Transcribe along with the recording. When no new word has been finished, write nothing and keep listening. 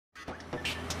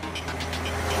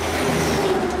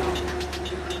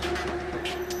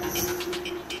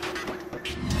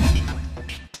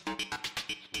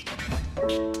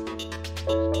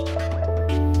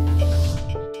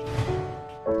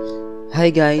Hi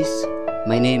guys,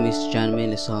 my name is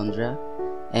Lisondra,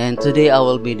 and today I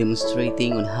will be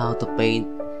demonstrating on how to paint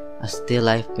a still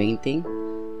life painting.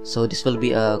 So this will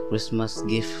be a Christmas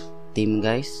gift theme,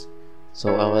 guys.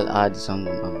 So I will add some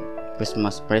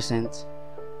Christmas presents,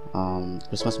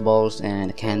 Christmas balls,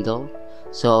 and a candle.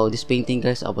 So this painting,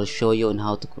 guys, I will show you on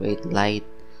how to create light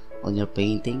on your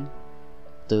painting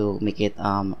to make it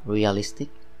realistic.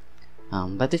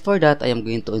 But before that, I am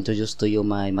going to introduce to you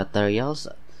my materials.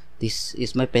 This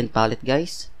is my pen palette,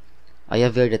 guys. I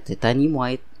have here the titanium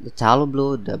white, the tallow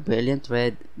blue, the brilliant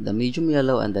red, the medium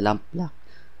yellow, and the lamp black.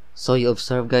 So you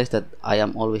observe, guys, that I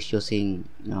am always using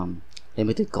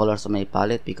limited colors on my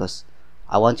palette because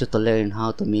I want you to learn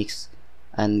how to mix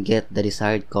and get the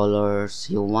desired colors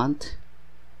you want.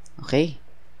 Okay,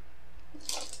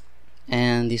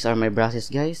 and these are my brushes,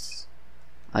 guys.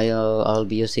 I'll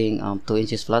be using 2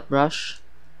 inches flat brush,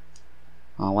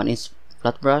 1 inch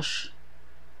flat brush,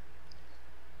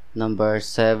 number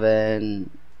 7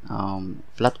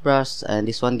 flat brush, and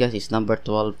this one, guys, is number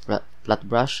 12 flat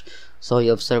brush. So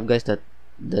you observe, guys, that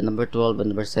the number 12 and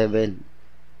number 7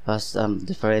 has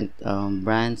different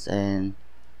brands, and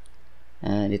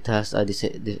it has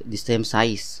the same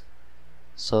size.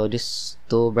 So these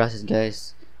two brushes,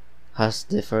 guys, have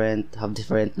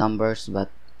different numbers but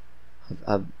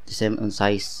have the same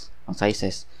sizes.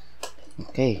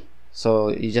 Okay, so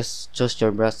you just choose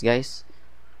your brush, guys.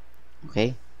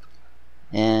 Okay,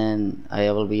 and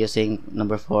I will be using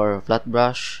number 4 flat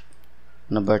brush,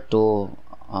 number 2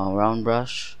 round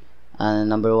brush, and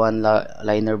number 1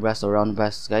 liner brush or round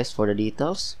brush, guys, for the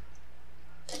details.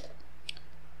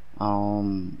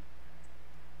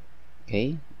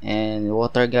 Okay, and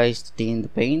water, guys, to thin the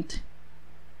paint.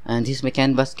 And this is my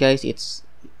canvas, guys. It's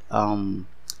 10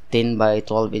 by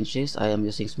 12 inches. I am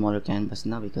using smaller canvas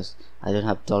now because I don't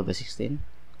have 12 by 16.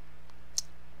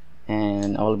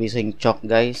 And I will be using chalk,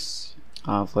 guys,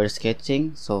 for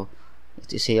sketching. So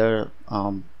it's easier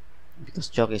because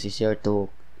chalk is easier to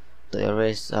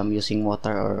erase using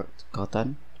water or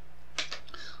cotton.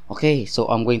 Okay, so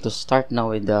I'm going to start now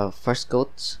with the first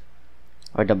coats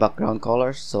or the background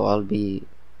colors. So I'll be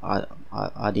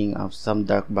adding some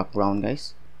dark background,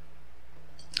 guys,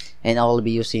 and I will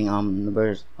be using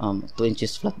number 2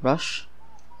 inches flat brush.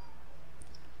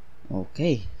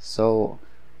 Okay, so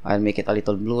I'll make it a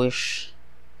little bluish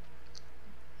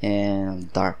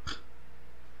and dark.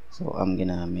 So I'm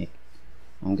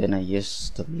gonna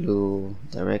use the blue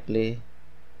directly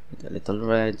with a little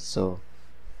red. So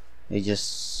you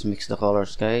just mix the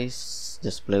colors, guys,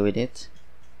 just play with it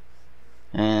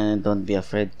and don't be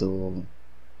afraid to.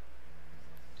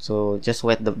 So just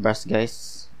wet the brush,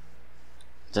 guys.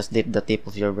 Just dip the tip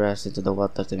of your brush into the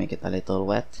water to make it a little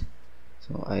wet.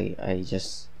 So I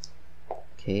just,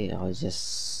 okay, I'll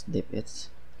just dip it.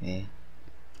 Okay,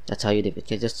 that's how you dip it.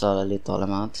 Okay, just a little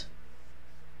amount.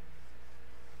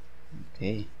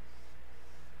 Okay,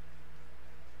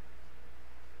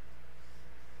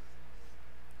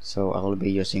 so I will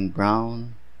be using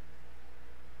brown.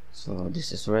 So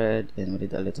this is red, and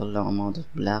with a little long amount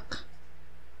of black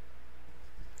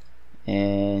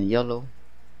and yellow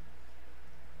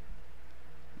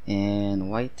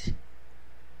and white.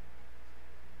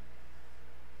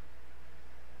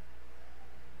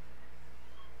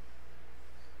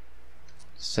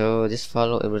 So just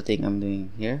follow everything I'm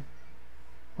doing here,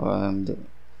 or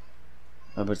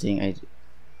everything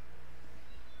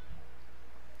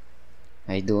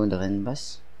I do on the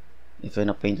canvas. If you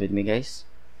wanna paint with me, guys.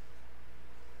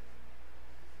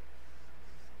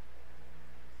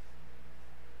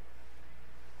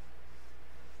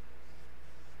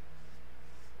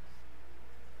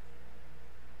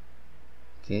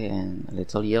 Okay, and a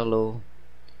little yellow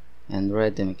and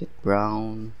red to make it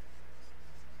brown.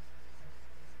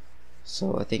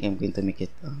 So I think I'm going to make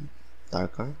it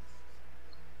darker.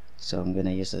 So I'm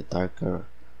gonna use a darker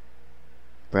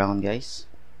brown, guys.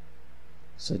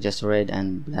 So just red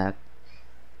and black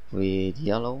with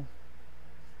yellow.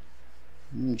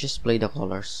 Just play the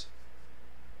colors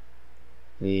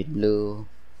with blue,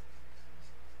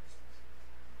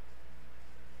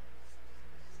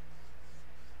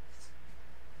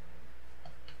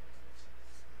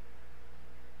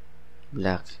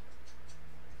 black,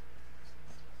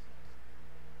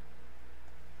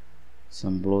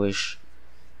 some bluish.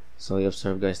 So you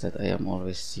observe, guys, that I am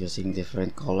always using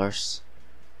different colors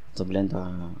to blend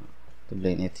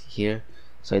it here.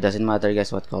 So it doesn't matter,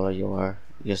 guys, what color you are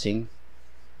using.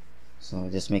 So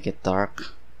just make it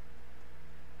dark,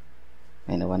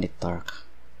 and I want it dark.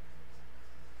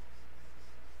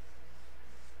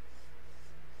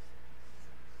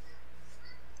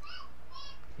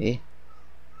 Okay,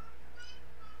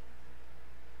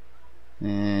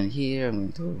 And here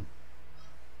I'm going to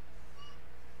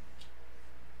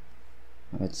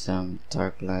add some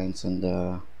dark lines on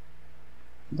the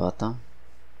bottom.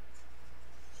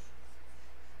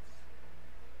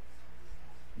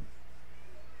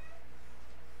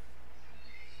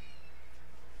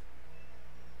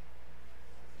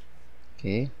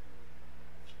 Okay.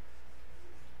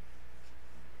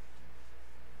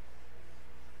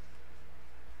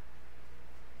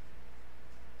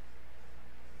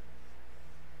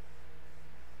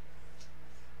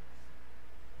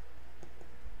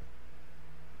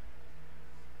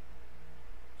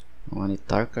 I want it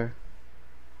darker.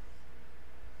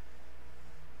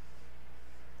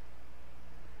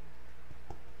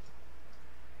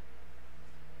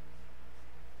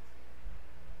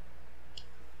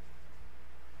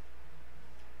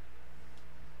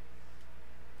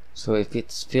 So if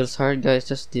it feels hard, guys,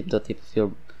 just dip the tip of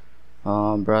your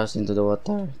brush into the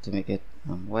water to make it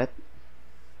wet,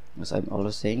 as I'm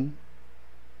always saying.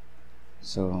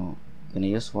 So I'm gonna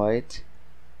use white.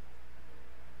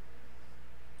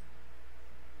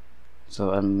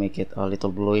 So I'll make it a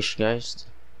little bluish, guys.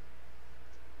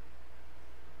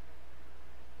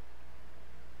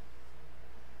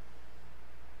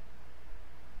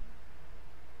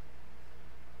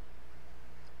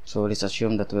 So let's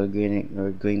assume that we're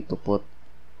going to put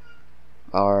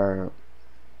our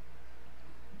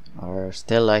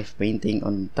still life painting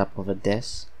on top of a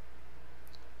desk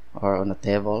or on a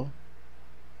table.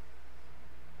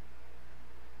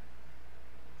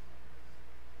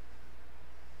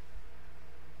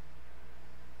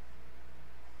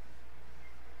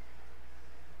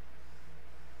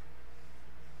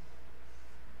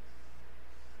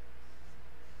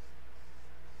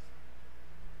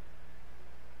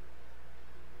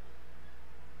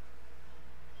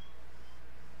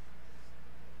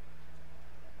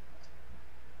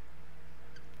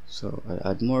 So I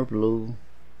add more blue.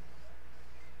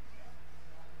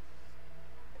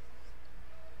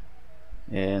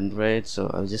 And red,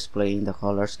 so I'll just play in the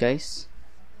colors, guys.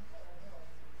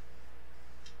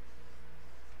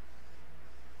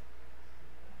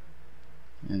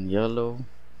 And yellow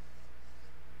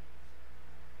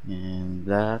and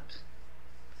black.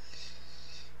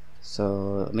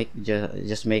 So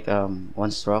just make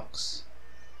one strokes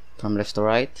from left to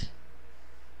right.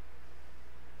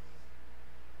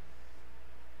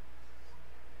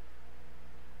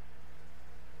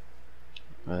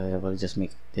 I will just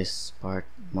make this part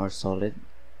more solid.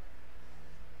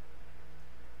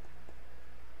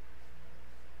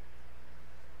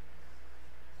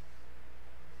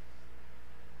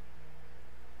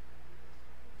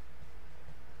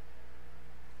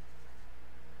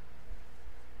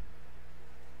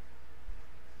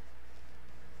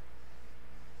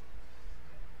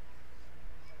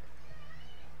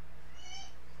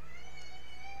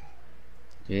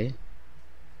 Okay.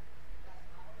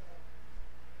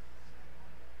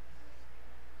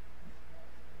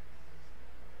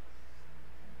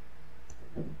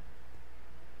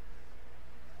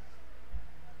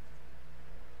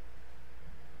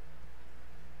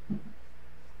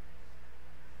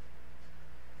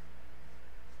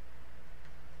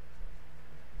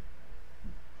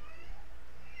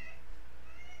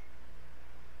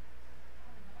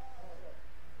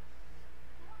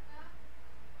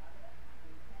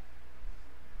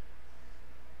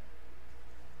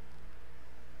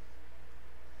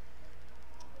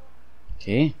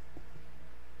 Okay.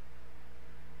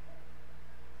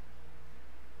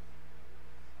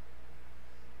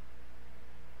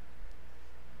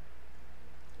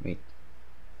 Wait.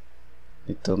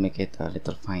 Need to make it a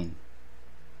little fine.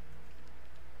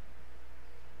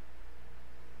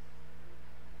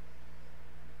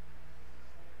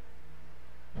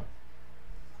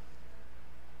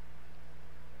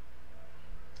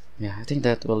 Yeah, I think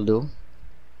that will do.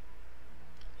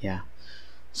 Yeah.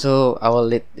 So I will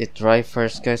let it dry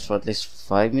first, guys, for at least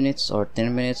 5 minutes or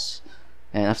 10 minutes,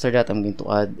 and after that I'm going to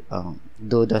add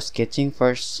do the sketching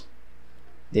first.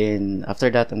 Then after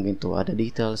that I'm going to add the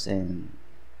details and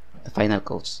the final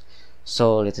coats.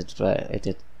 So let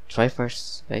it try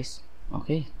first, guys.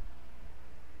 Okay.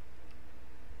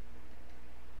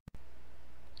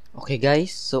 Okay,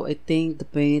 guys, so I think the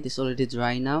paint is already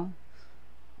dry now,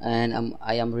 and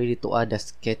I am ready to add the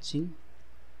sketching.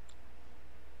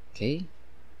 Okay,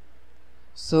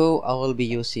 so I will be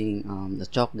using the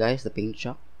chalk, guys, the paint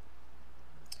chalk,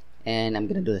 and I'm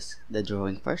gonna do the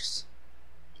drawing first.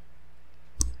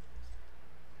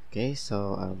 Okay,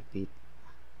 so I'll be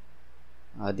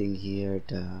adding here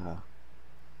the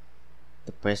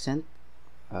present,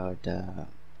 or the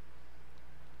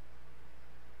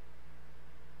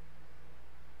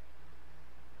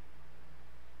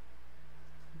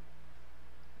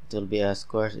it will be a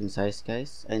square in size,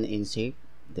 guys, and in shape,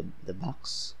 the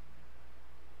box.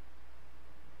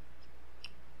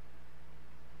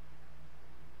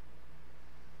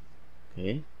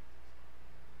 Okay,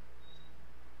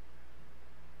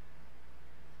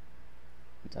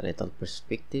 with a little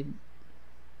perspective.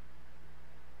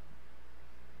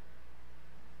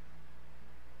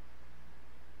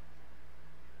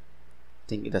 I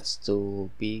think that's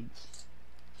too big,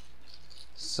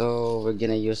 so we're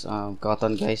gonna use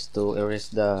cotton, guys, to erase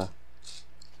the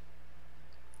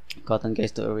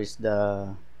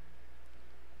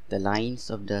lines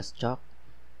of the chalk.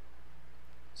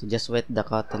 So just wet the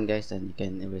cotton, guys, and you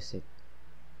can erase it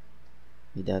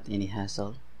without any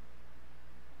hassle.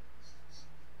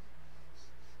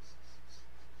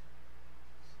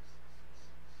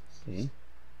 Okay, I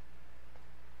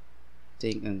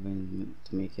think I'm going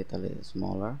to make it a little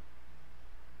smaller.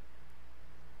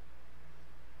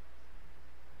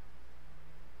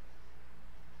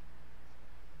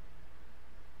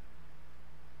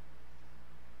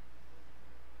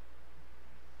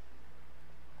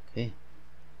 Okay,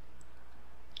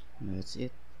 that's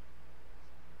it.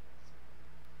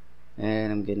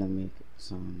 And I'm gonna make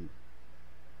some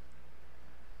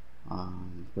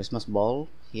Christmas ball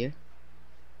here.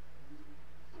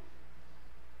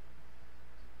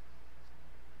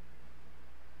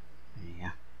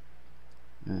 Yeah,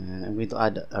 and I'm going to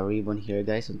add a ribbon here,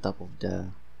 guys, on top of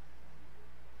the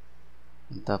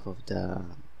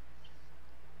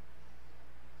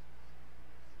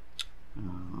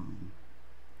um,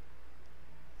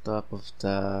 top of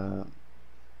the,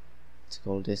 let's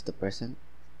call this the present,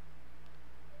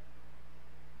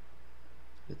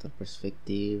 little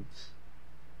perspective.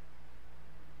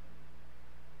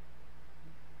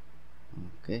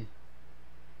 Okay,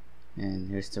 and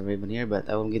here's the ribbon here, but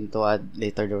I'm going to add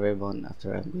later the ribbon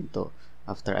after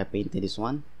I painted this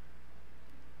one.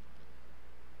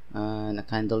 And a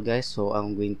candle, guys, so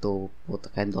I'm going to put a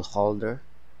candle holder.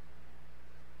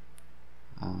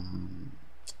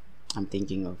 I'm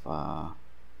thinking of a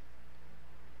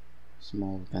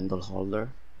small candle holder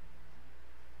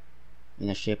in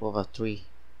the shape of a tree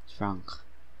trunk.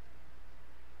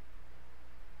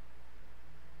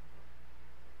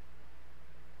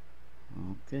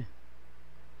 Okay,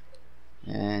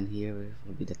 and here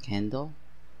will be the candle.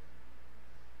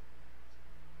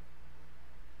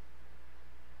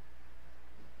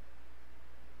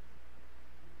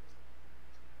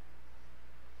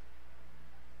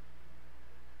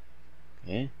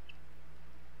 Okay,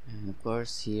 and of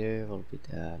course here will be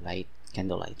the light,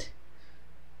 candle light.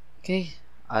 Okay,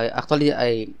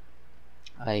 I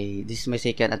this is my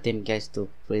second attempt, guys, to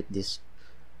create this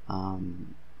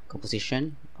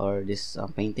composition or this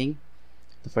painting.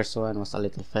 The first one was a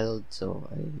little failed, so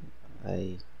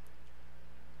I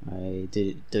I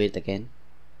did do it again.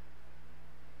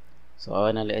 So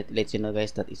I wanna let you know,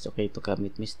 guys, that it's okay to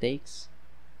commit mistakes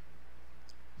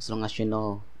as long as you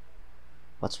know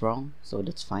what's wrong. So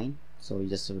that's fine. So you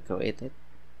just recreate it,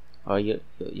 or you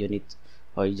need,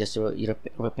 or you just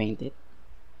repaint it.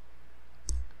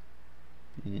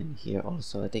 And here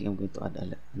also, I think I'm going to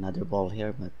add another ball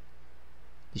here, but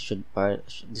this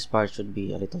part should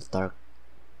be a little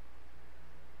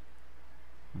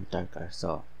darker.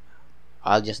 So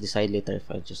I'll just decide later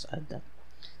if I just add that.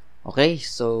 Okay,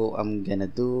 so I'm gonna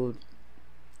do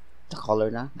the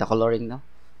coloring now.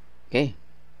 Okay,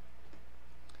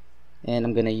 and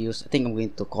I think I'm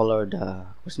going to color the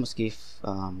Christmas gift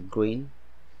green,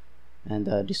 and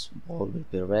this ball will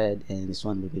be red, and this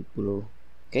one will be blue.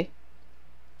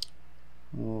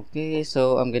 Okay,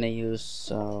 so I'm gonna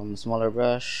use smaller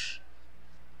brush.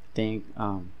 Think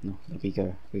no,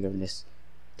 bigger than this.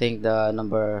 Think the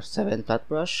number 7 flat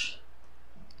brush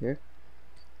here,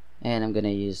 and I'm gonna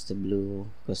use the blue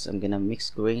because I'm gonna mix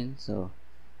green, so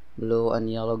blue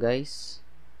and yellow, guys.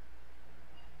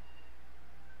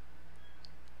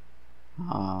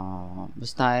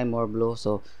 This time more blue,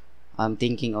 so I'm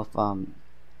thinking of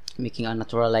making a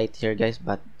natural light here, guys,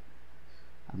 but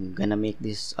I'm gonna make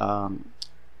this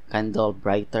candle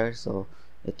brighter, so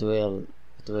it will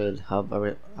have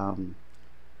um,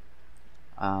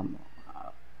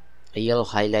 a yellow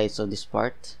highlights on this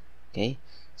part. Okay,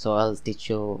 so I'll teach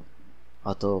you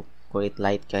how to create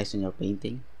light, guys, in your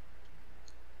painting.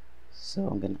 So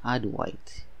I'm gonna add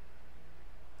white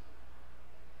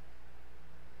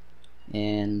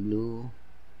and blue.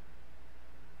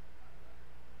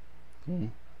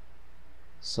 Okay,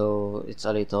 so it's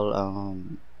a little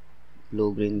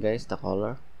blue green, guys, the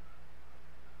color.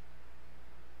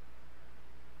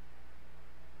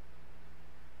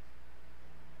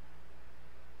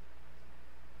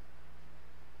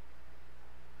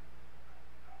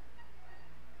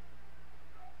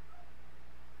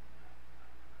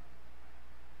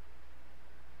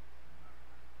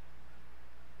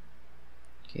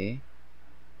 Okay.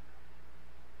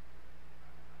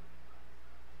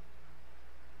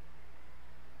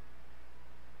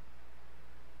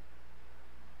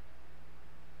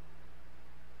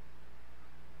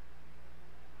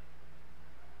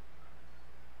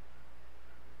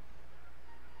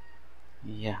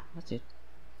 Yeah, that's it.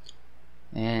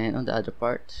 And on the other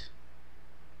part,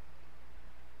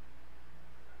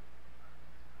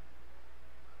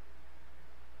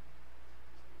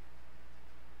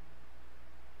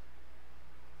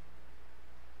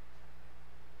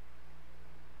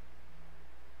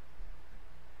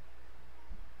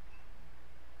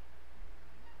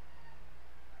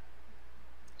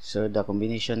 so the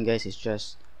combination, guys, is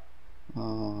just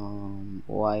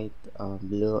white,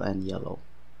 blue, and yellow.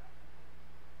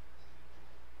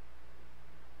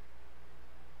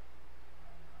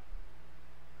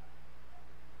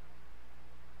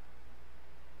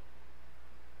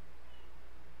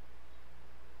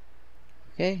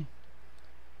 Okay,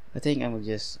 I think I will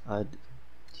just add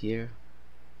here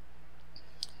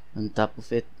on top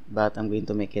of it, but I'm going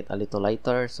to make it a little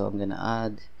lighter, so I'm gonna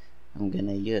add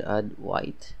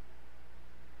white.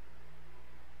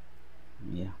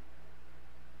 Yeah,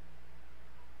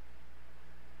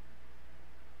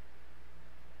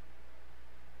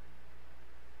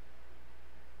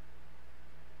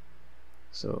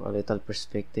 so a little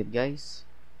perspective, guys.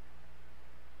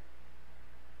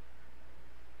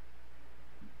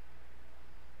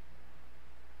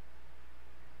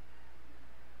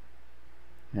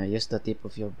 Now use the tip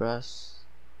of your brush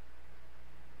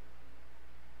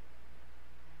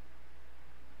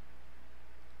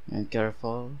and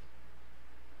careful.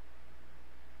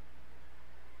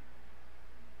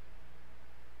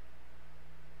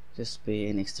 Just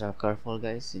being extra careful,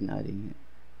 guys, in adding it.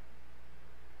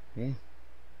 Okay,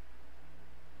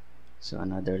 so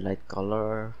another light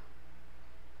color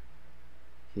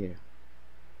here.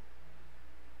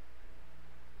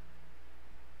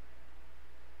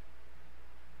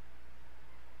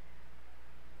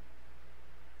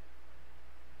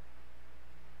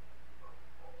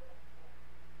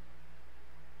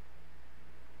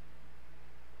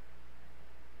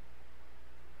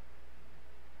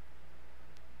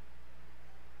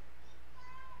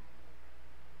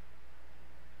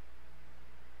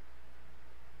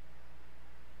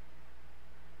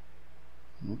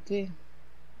 Okay,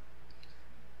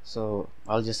 so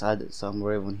I'll just add some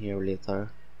ribbon here later,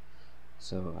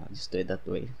 so I'll just do it that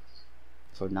way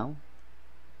for now.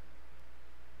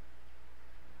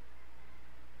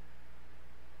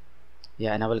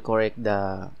 Yeah, and I will correct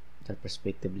the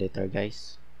perspective later,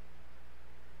 guys.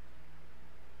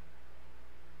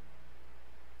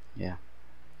 Yeah.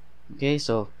 Okay,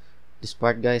 so this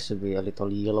part, guys, will be a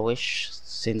little yellowish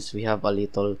since we have a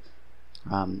little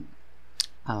um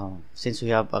since we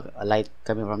have a light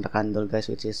coming from the candle, guys,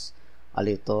 which is a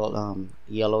little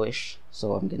yellowish.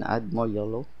 So I'm gonna add more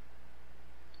yellow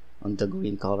on the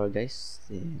green color, guys,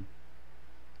 and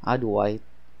add white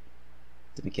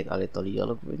to make it a little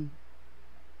yellow green.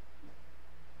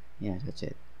 Yeah, that's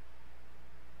it.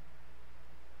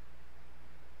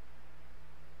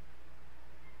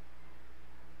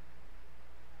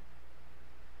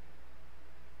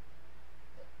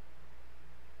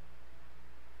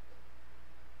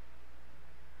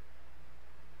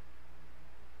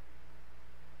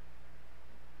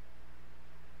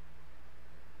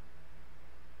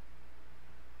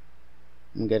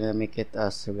 I'm gonna make it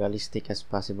as realistic as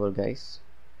possible, guys.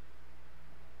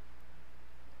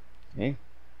 Okay,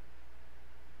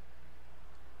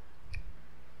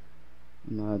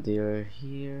 now they're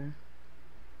here.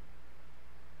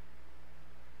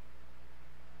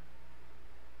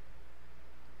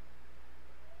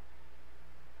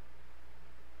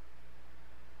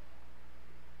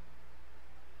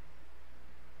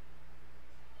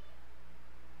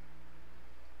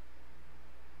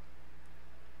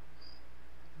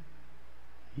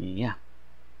 Yeah.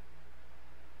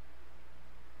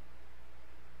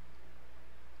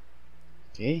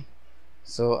 Okay,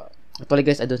 so actually,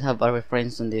 guys, I don't have a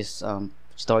reference on this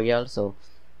tutorial, so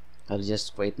I'll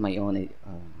just create my own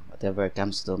whatever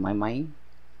comes to my mind.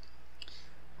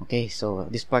 Okay, so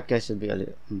this part, guys, should be a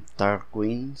little dark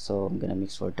green, so I'm gonna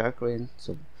mix for dark green.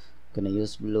 So I'm gonna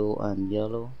use blue and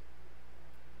yellow,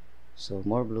 so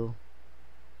more blue.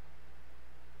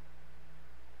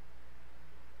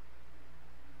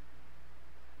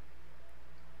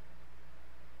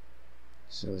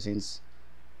 So since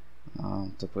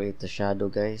to create the shadow,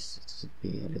 guys, it should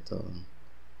be a little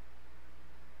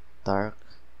dark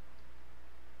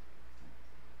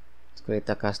to create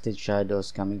the casted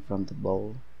shadows coming from the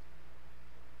bowl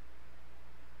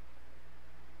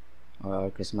or our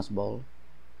Christmas ball.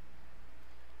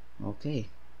 Okay,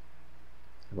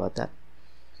 about that.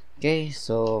 Okay,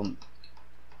 so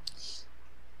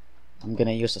I'm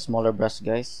gonna use a smaller brush,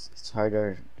 guys. It's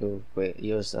harder to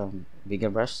use bigger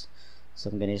brush, so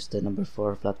I'm gonna use the number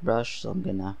 4 flat brush. So I'm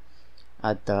gonna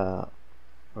add the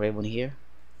ribbon here.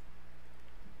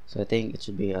 So I think it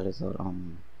should be a little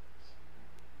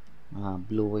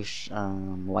bluish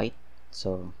white.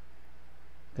 So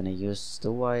I'm gonna use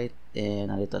the white and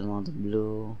a little amount of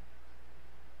blue.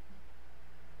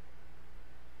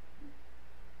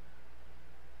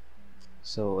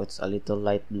 So it's a little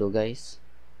light blue, guys.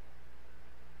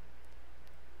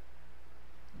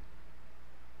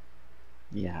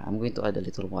 Yeah, I'm going to add a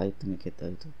little white to make it a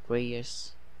little grayish.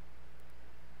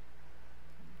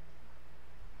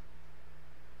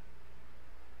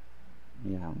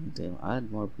 Yeah, I'm going to add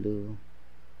more blue.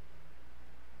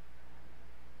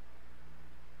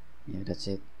 Yeah, that's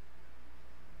it.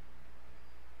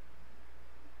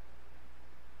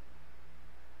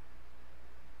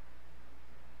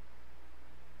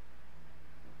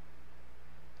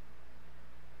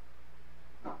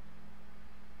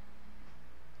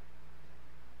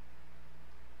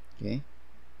 Okay.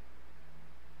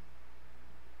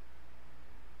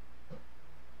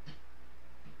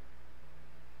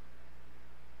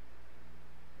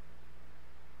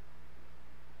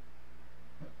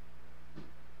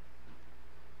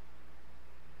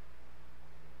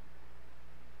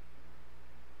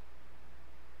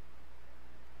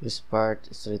 This part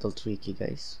is a little tricky,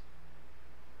 guys.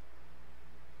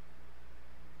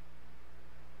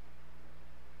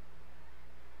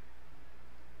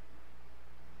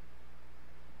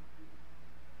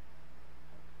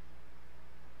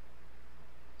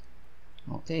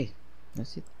 Okay,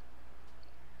 that's it.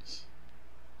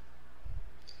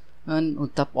 And on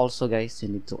top also, guys, you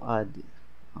need to add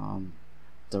um,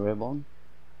 the ribbon.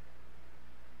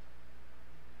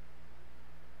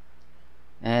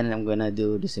 And I'm gonna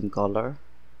do the same color.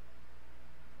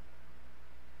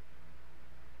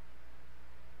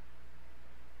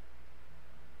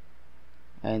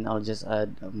 And I'll just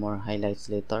add more highlights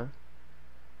later.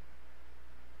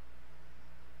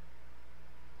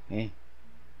 Okay.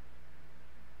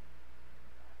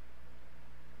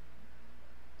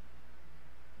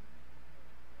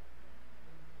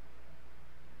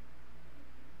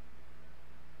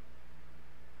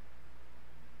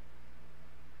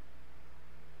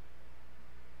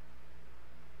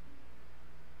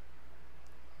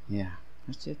 Yeah,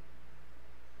 that's it.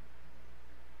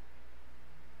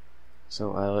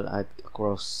 So I'll add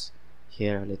across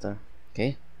here later.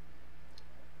 Okay.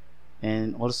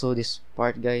 And also this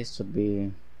part, guys, should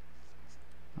be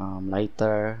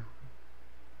lighter,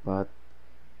 but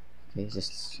okay,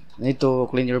 just need to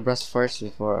clean your brush first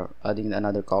before adding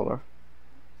another color.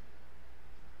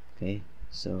 Okay,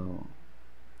 so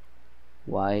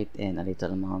white and a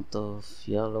little amount of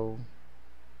yellow.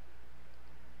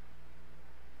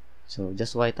 So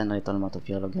just white and a little amount of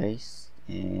yellow, guys.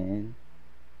 And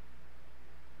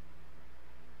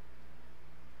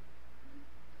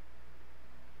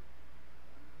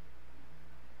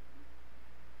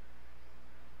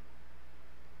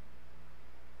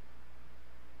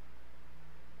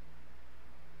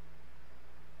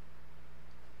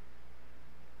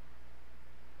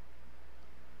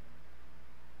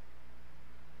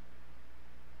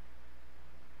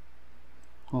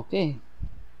okay,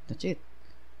 that's it.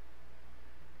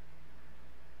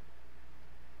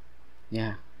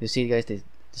 Yeah, you see, guys,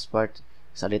 this part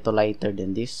is a little lighter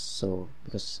than this. So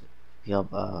because we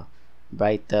have a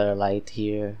brighter light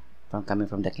here from coming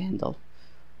from the candle.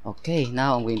 Okay,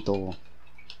 now I'm going to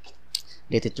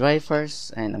let it dry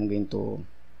first, and I'm going to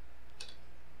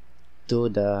do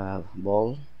the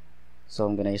ball. So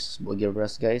I'm gonna use booger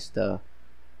brush, guys, the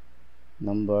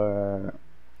number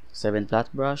 7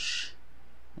 flat brush,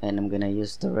 and I'm gonna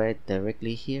use the red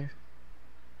directly here.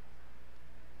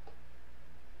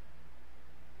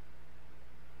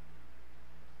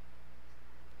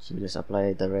 So just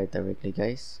apply the red directly,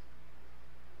 guys.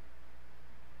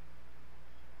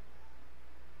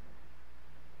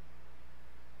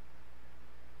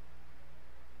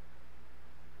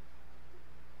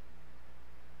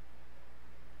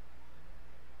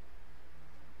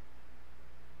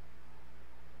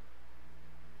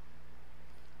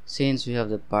 Since we have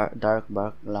the dark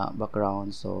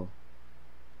background, so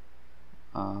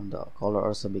the color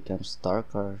also becomes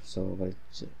darker, so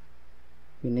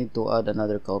we need to add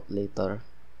another coat later.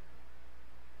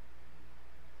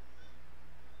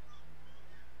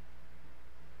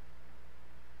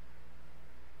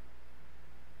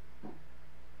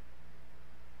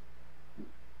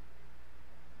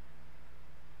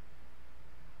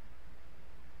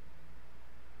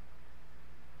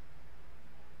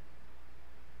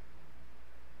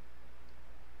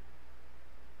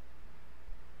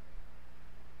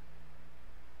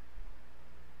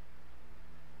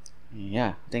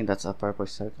 Yeah, I think that's a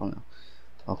perfect circle now.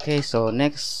 Okay, so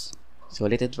next, so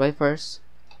let it dry first.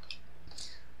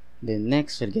 Then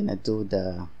next we're gonna do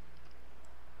the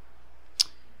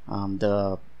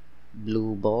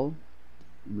blue ball,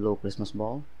 blue Christmas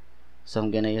ball. So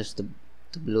I'm gonna use the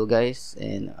blue, guys,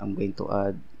 and I'm going to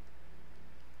add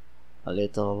a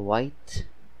little white,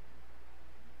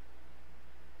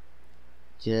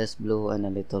 just blue and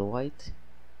a little white.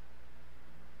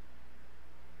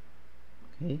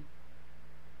 Okay.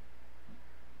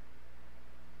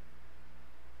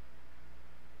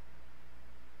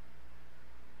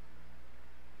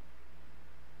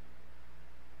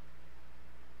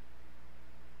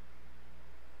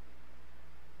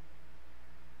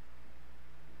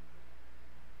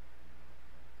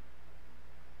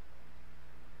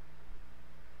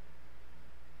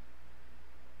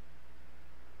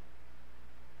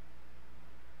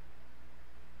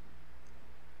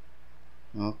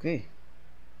 Okay.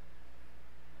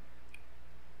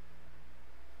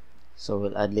 So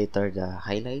we'll add later the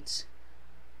highlights.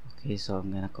 Okay, so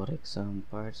I'm gonna correct some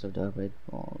parts of the red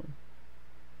ball.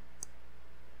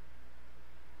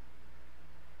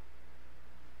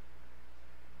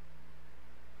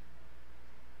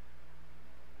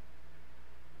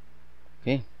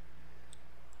 Okay.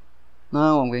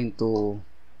 Now I'm going to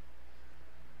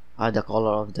add the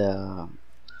color of the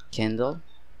candle.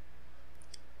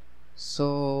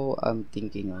 So I'm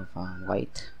thinking of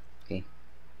white. Okay.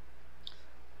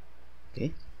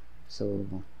 Okay. So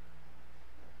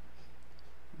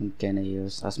I'm gonna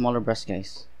use a smaller brush,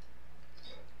 guys.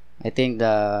 I think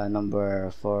the number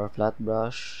 4 flat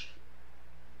brush.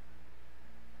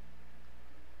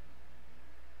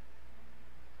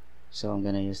 So I'm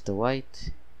gonna use the white,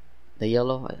 the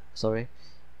yellow, sorry,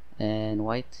 and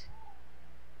white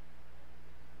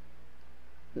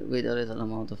with a little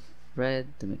amount of red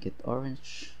to make it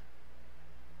orange,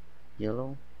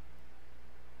 yellow,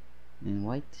 and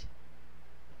white.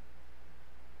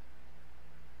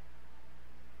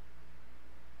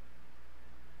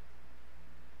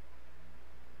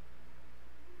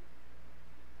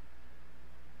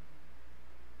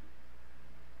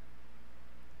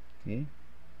 Okay.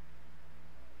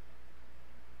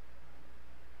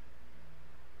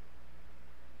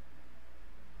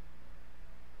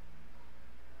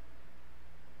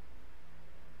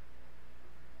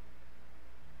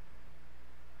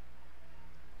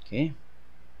 Okay.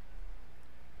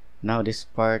 Now this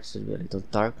part should be a little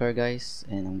darker, guys,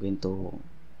 and I'm going to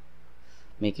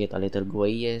make it a little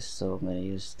grayish. So I'm gonna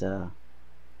use the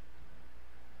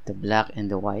black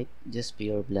and the white, just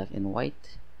pure black and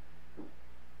white.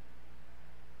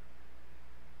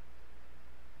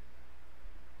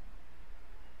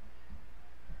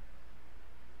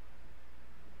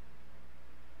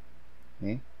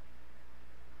 Okay.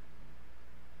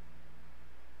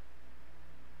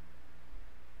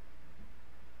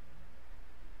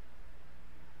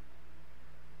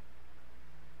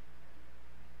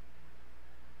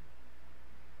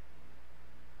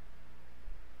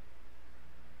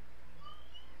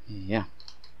 Yeah.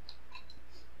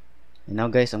 And now,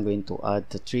 guys, I'm going to add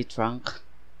the tree trunk.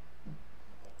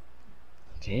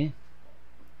 Okay.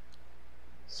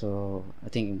 So I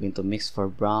think I'm going to mix for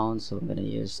brown, so I'm gonna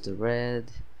use the red,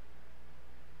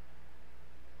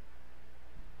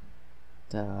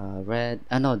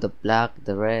 no, the black,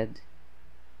 the red,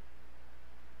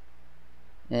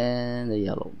 and the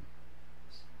yellow.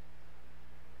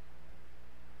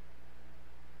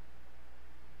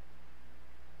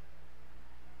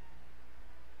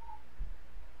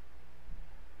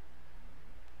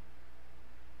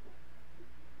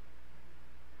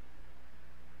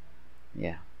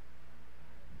 Yeah,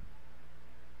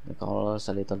 the colors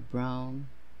a little brown.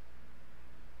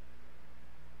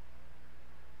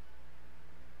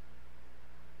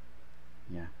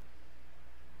 Yeah,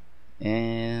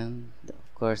 and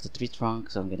of course the tree trunk,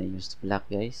 so I'm gonna use the black,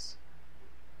 guys.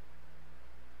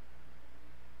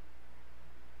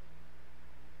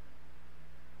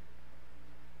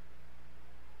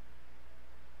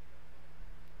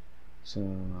 So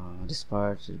this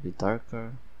part should be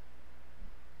darker.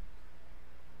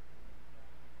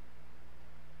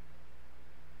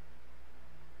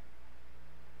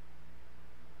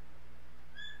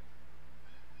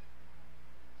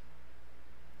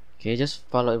 Okay, just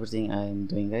follow everything I'm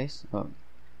doing, guys.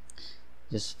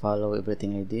 Just follow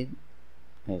everything I did.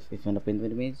 If you're not in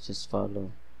with me, just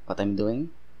follow what I'm doing.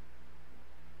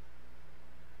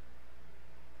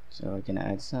 So we're gonna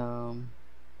add some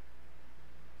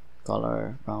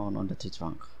color brown on the tree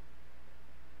trunk.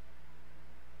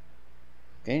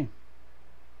 Okay.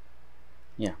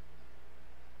 Yeah,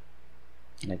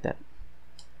 like that.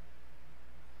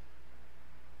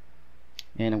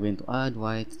 And I'm going to add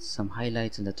white, some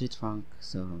highlights on the tree trunk.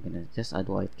 So I'm gonna just add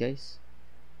white, guys.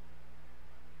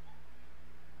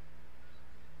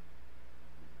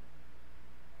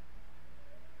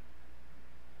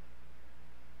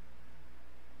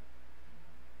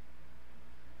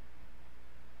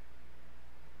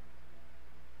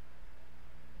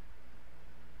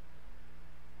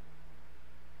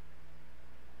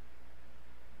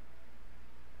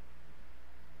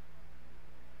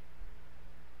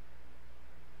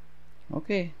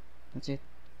 Okay, that's it.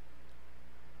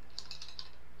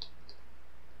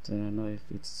 Don't know if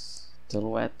it's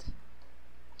still wet.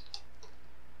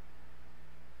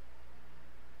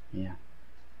 Yeah.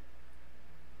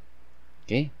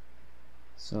 Okay.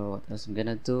 So what else I'm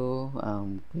gonna do?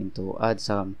 I'm going to add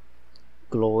some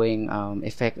glowing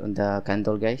effect on the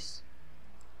candle, guys.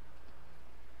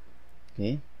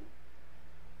 Okay.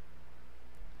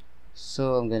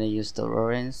 So I'm gonna use the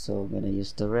orange. So I'm gonna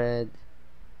use the red.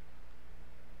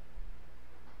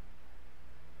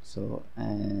 So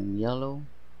and yellow.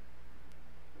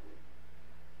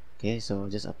 Okay. So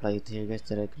just apply it here, guys,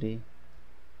 directly.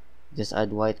 Just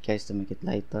add white, guys, to make it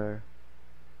lighter.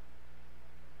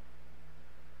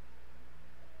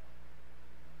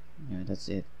 Yeah, that's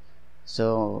it.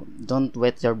 So don't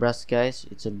wet your brush, guys.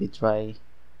 It should be dry.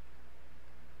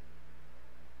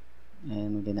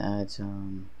 And we're gonna add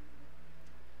some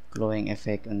glowing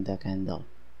effect on the candle.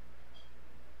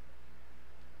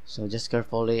 So just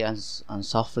carefully and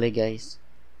softly, guys.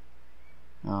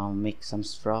 Make some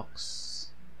strokes.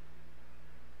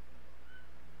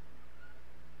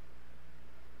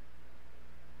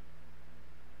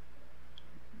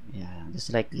 Yeah,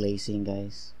 just like glazing,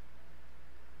 guys.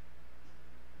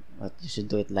 But you should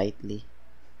do it lightly.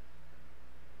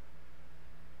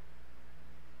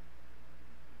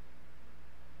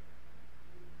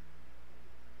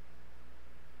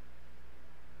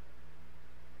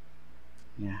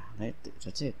 Yeah,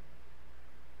 that's it.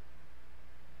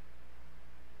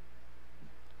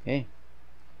 Okay.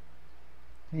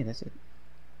 Okay, that's it.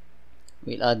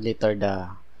 We'll add later the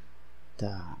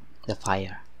the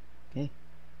fire. Okay.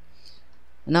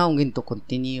 Now I'm going to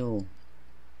continue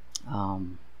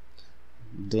um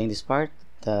doing this part,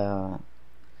 the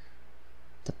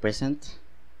present.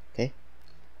 Okay.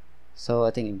 So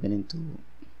I think I'm going to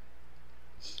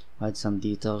add some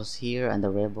details here and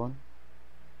the ribbon.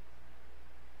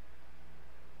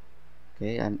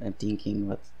 Okay, I'm thinking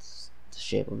what's the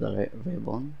shape of the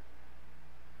ribbon.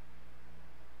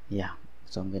 Yeah,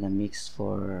 so I'm gonna mix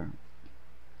for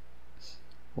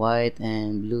white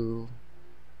and blue.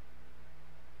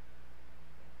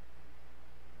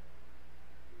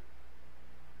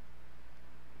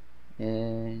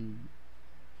 And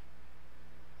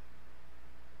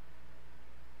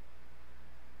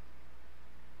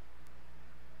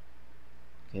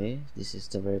okay, this is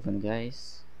the ribbon,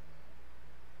 guys.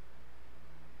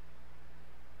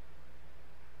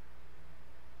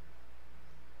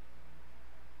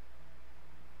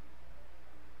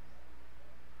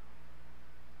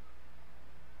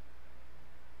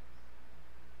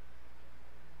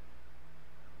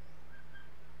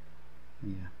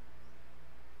 Yeah.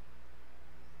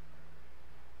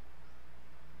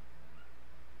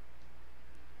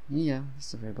 Yeah,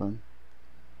 it's the ribbon.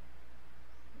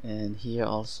 And here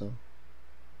also.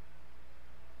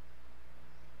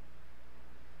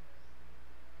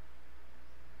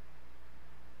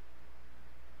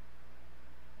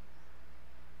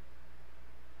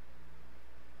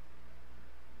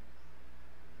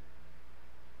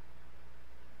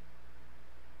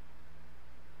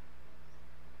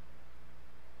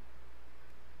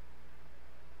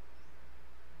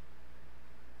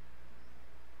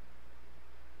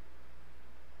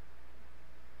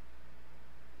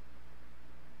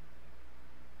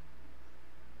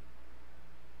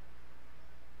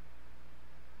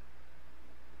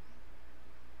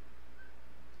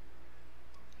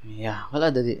 Yeah, we'll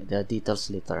add the details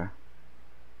later.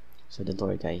 So don't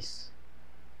worry, guys.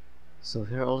 So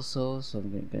here also, so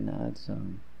I'm gonna add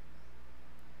some.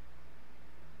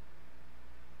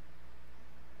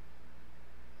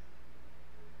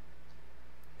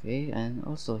 Okay, and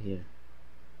also here.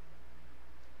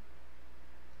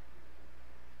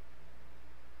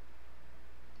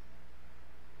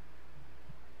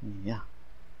 Yeah.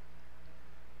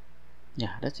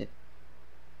 Yeah, that's it.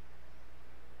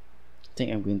 I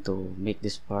think I'm going to make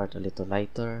this part a little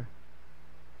lighter.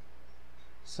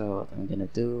 So what I'm gonna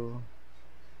do,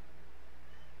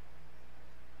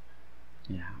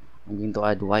 yeah, I'm going to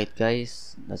add white,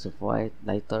 guys. Lots of white,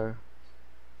 lighter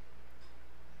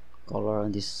color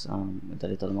on this with a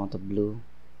little amount of blue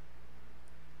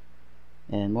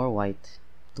and more white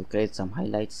to create some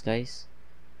highlights, guys.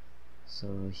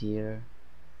 So here,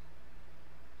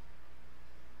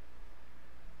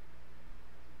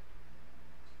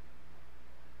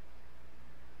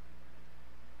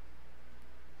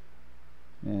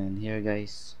 and here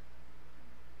guys,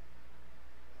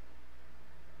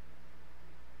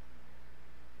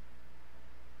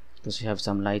 because we have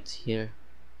some lights here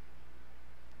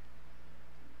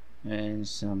and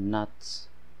some nuts.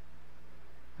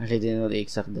 I really didn't know the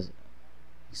exact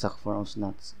form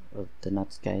of the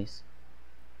nuts guys.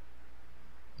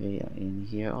 Okay, in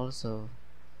here also.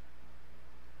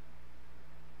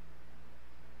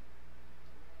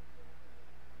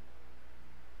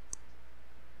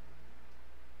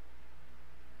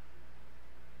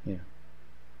 Here.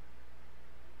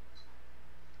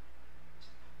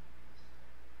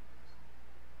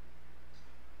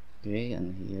 Okay,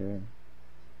 and here.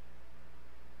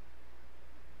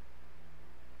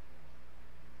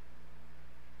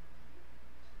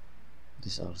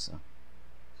 This also.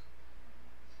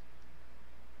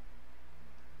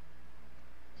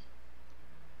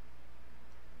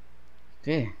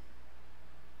 Okay.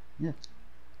 Yeah.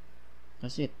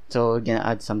 That's it. So we're gonna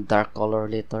add some dark color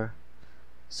later.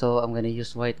 So I'm gonna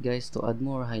use white guys to add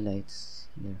more highlights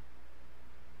here.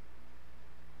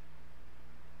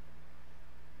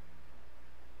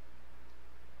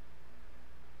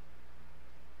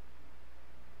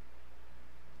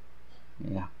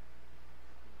 Yeah.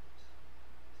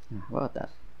 How about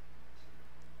that?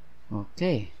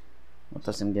 Okay. What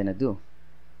else I'm gonna do?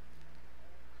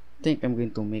 I think I'm going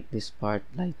to make this part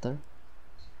lighter.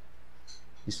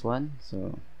 This one.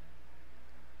 So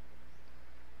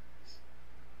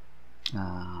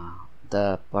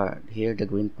the part here, the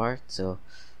green part. So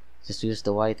just use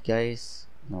the white guys.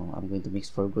 No, I'm going to mix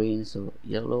for green. So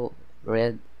yellow,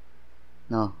 red.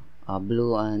 No,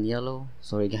 blue and yellow.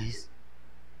 Sorry guys.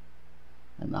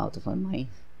 I'm out of my mind.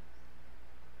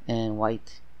 And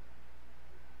white.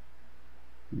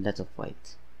 Lots of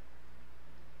white.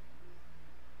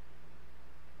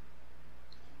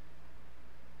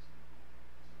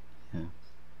 Yeah.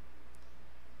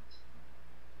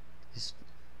 Just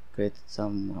create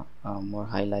some more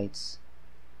highlights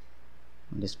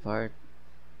on this part.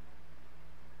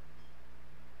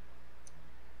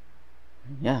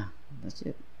 Yeah, that's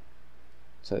it.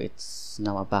 So it's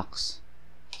now a box.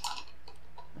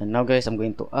 And now guys, I'm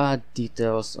going to add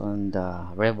details on the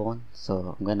ribbon.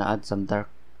 So I'm gonna add some dark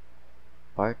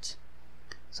parts.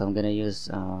 So I'm gonna use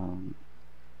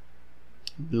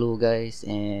blue guys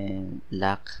and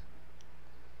black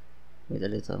with a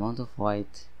little amount of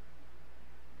white.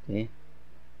 Okay.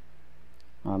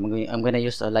 I'm gonna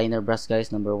use a liner brush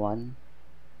guys, number 1.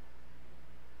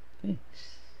 Okay.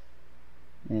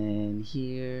 And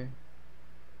here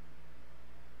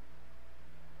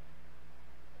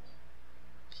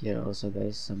also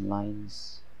guys, some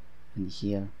lines, and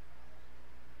here,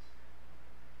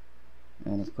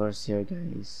 and of course here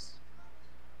guys.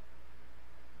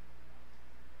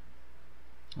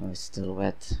 Oh, it's still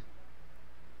wet.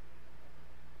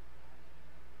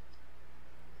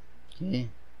 Okay.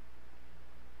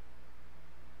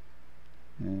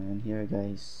 And here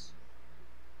guys,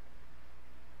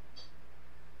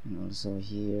 and also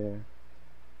here.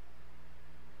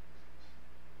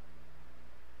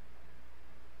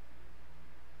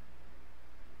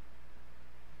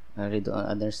 I really don't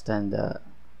understand the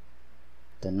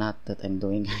knot that I'm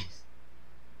doing guys.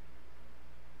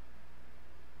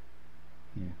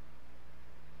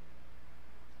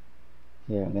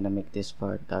 Here I'm gonna make this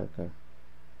part darker.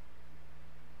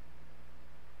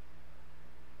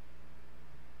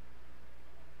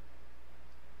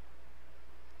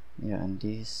 Yeah, and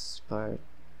this part.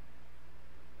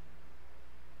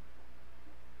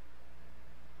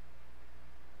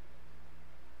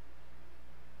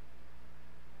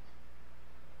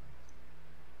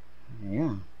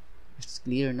 Yeah, it's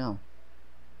clear now.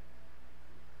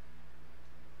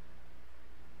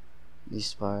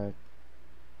 This part.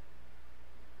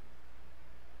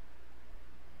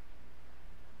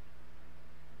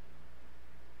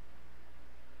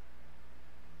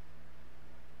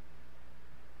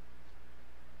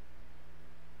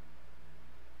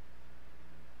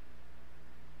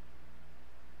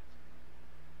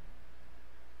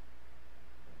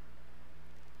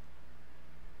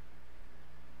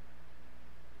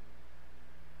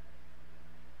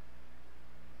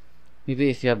 Maybe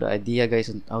if you have the idea guys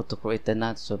on how to create the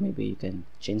knot, so maybe you can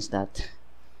change that.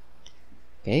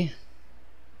 Okay.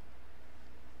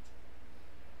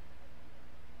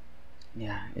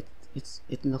 Yeah,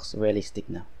 it looks realistic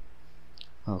now.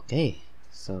 Okay,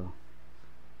 so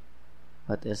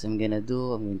what else I'm gonna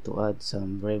do? I'm going to add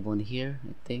some ribbon here,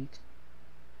 I think.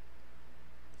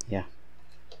 Yeah.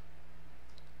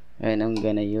 And I'm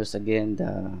gonna use again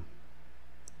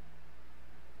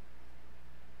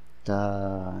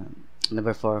the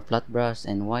number 4 flat brush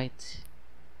and white,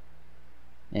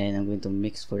 and I'm going to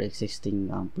mix for the existing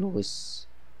bluish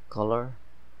color.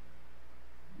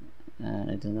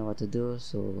 And I don't know what to do,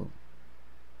 so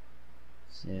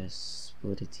just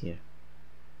put it here.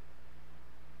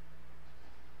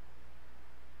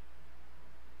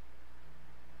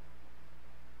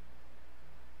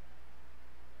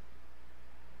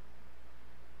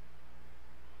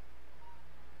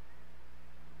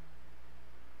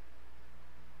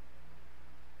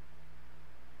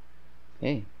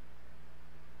 Okay.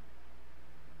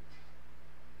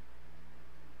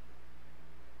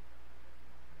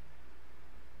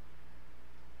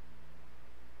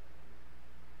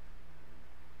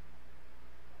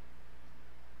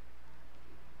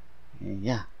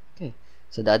 Yeah. Okay.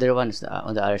 So the other one is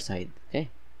on the other side. Okay.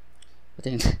 I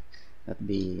think that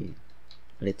be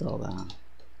a little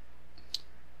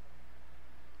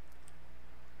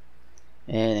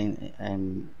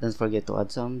and don't forget to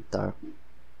add some dark,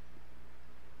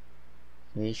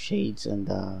 okay, shades on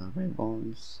the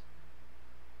ribbons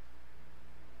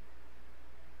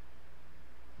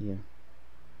here,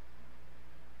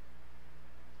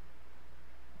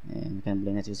 and you can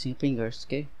blend it using fingers.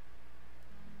 Okay.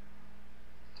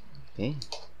 Okay.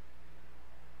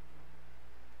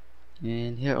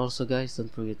 And here also, guys,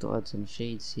 don't forget to add some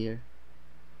shades here.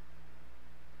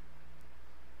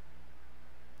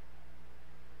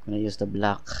 I'm gonna use the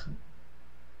black.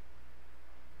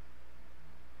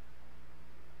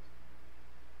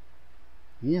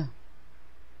 Yeah.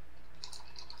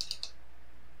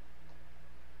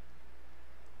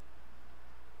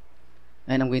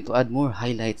 And I'm going to add more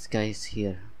highlights, guys,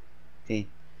 here. Okay.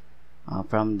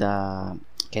 From the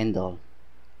candle.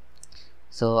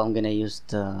 So I'm gonna use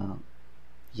the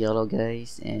yellow,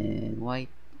 guys, and white.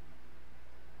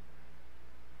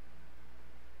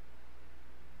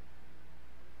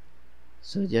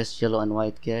 So just yellow and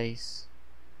white, guys.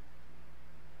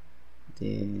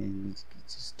 Then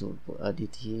just to add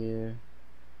it here.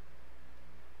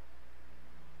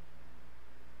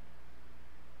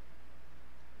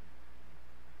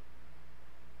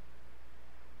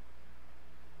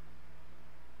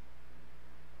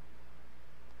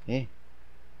 Okay.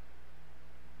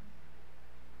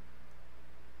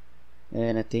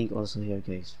 And I think also here,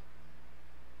 guys.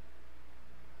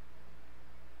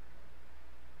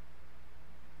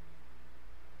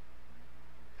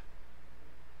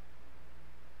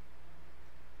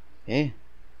 Okay.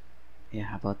 Yeah,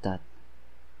 how about that?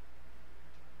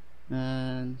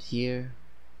 And here.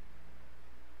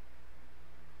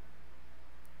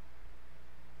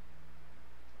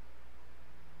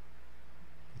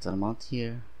 Little amount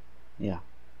here. Yeah.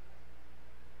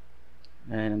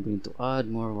 And I'm going to add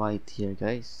more white here,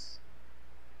 guys.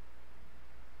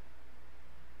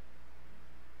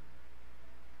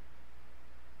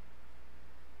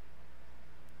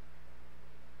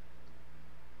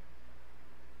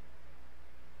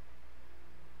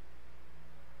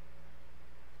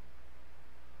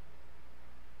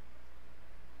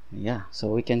 Yeah, so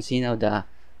we can see now the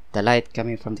light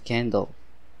coming from the candle.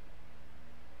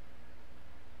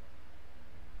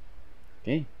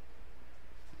 Okay.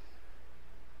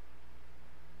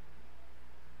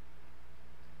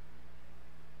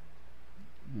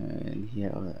 And here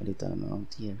a little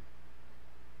amount here.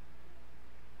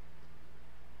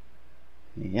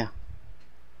 Yeah,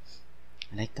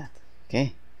 I like that.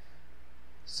 Okay,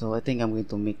 so I think I'm going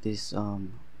to make this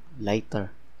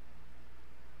lighter.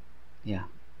 Yeah,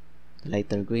 the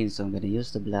lighter green. So I'm gonna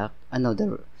use the black. No,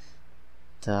 the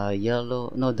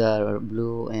yellow. No, the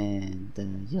blue and the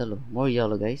yellow. More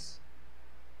yellow, guys,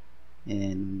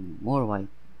 and more white.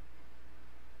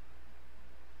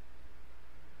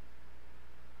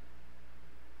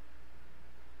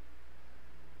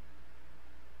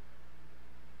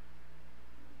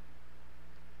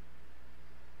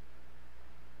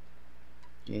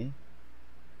 Okay.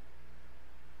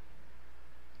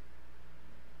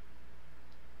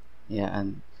 Yeah,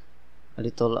 and a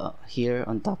little here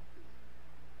on top.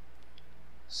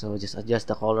 So just adjust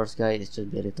the colors, guys. It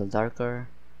should be a little darker.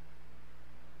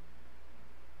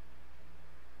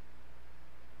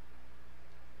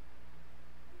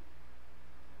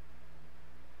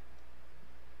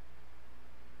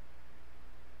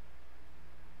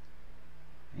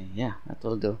 Yeah, that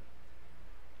will do.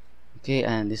 Okay,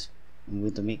 and this, I'm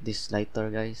going to make this lighter,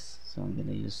 guys. So I'm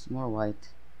gonna use more white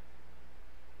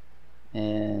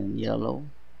and yellow.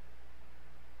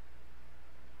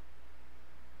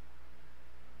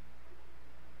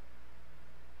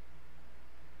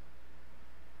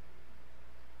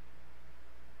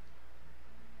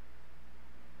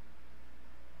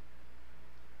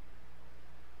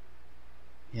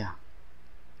 yeah,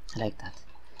 I like that.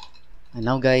 And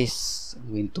now guys, I'm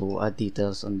going to add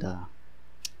details on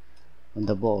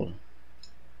the ball.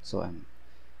 So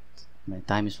my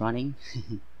time is running.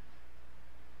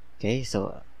 Okay,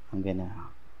 so I'm gonna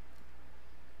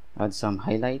add some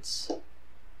highlights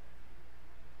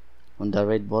on the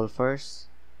red ball first.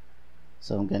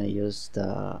 So I'm gonna use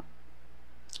the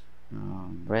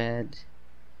red.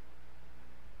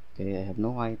 Okay, I have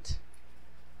no white.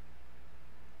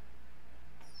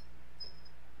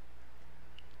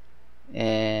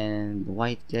 And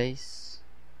white, guys.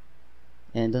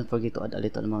 And don't forget to add a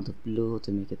little amount of blue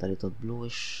to make it a little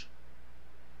bluish.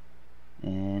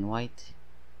 And white.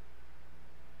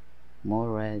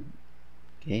 More red.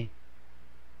 Okay.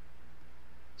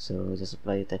 So just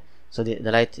apply it. So the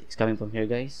light is coming from here,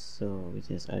 guys. So we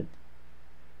just add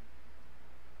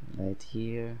light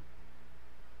here.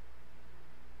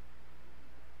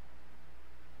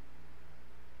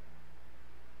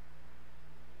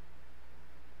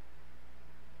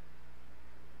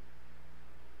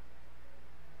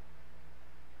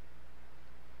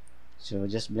 So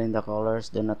just blend the colors,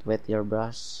 do not wet your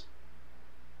brush.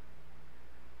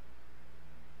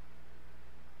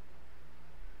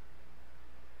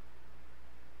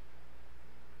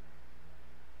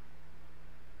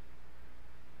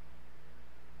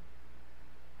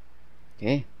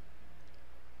 Okay.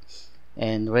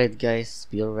 And red, guys,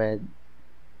 pure red.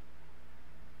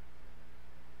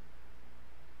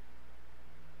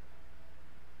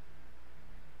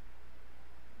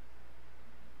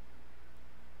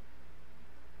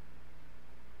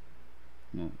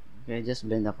 No. Okay, just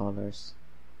blend the colors.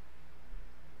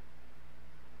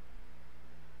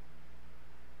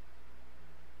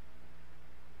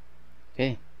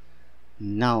 Okay.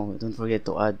 Now don't forget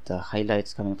to add the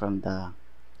highlights coming from the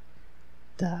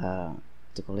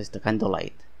to call this the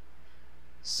candlelight.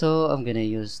 So I'm gonna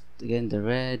use again the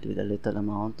red with a little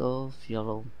amount of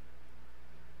yellow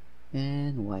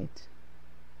and white.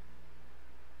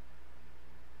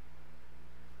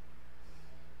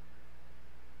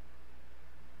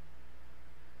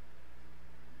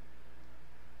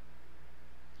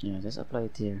 Yeah, just apply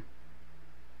it here.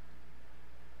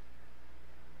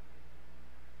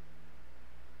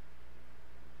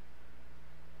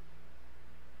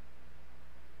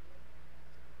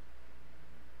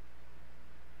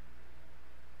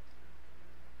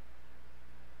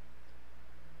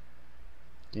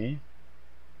 Okay.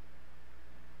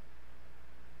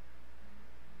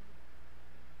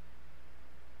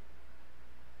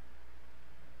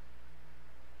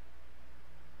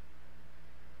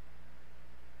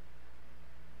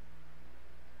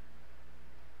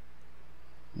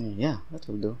 Yeah, that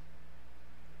will do.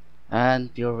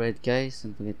 And pure red, guys,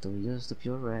 don't forget to use the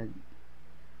pure red.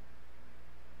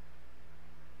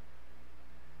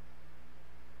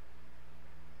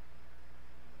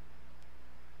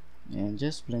 And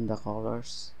just blend the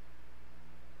colors.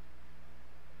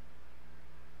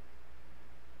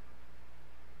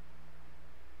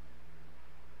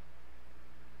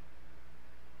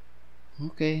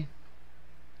 Okay,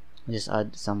 just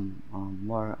add some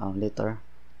more later.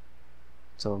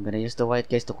 So I'm gonna use the white,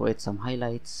 guys, to create some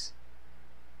highlights,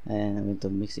 and I'm going to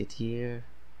mix it here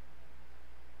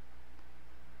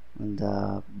on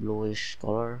the bluish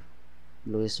color,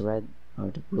 bluish red,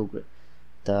 or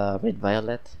the red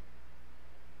violet.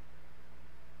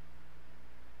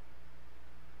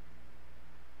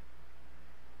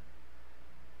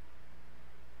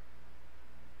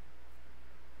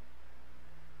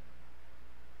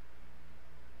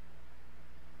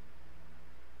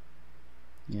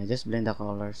 Yeah, just blend the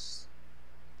colors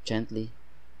gently.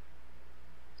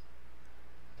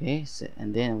 Okay, so,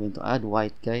 and then I'm going to add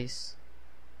white, guys.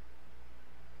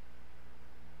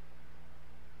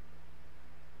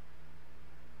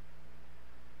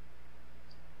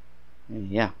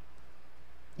 Yeah,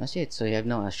 that's it. So you have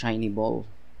now a shiny ball.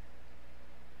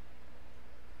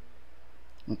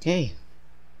 Okay,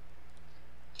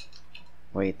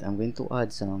 wait, I'm going to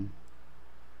add some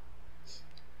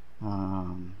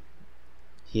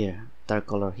here, dark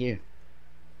color here.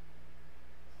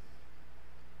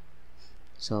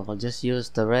 So I'll just use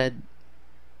the red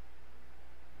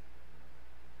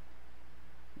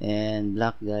and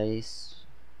black, guys.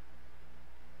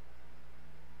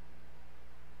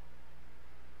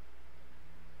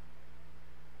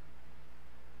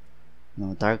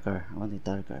 No, darker. I want it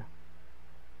darker.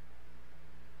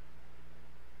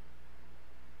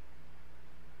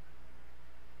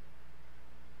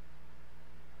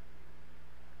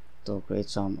 To create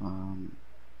some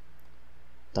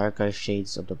darker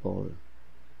shades of the bowl.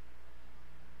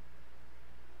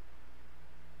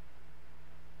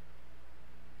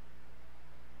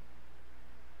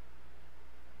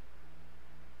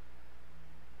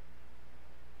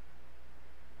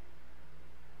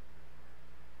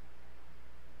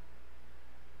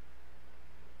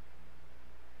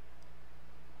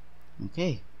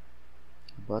 Okay,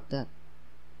 about that.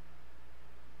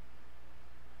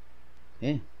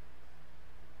 Okay.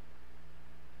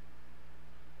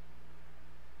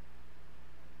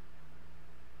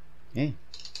 Okay.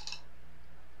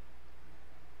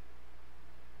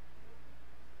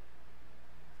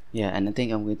 Yeah, and I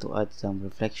think I'm going to add some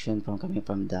reflection from coming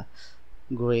from the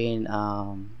green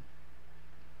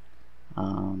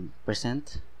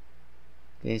percent.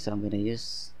 Okay, so I'm gonna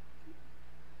use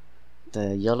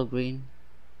the yellow green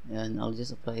and I'll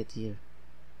just apply it here.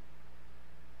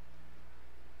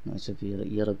 No, it should be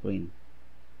yellow green.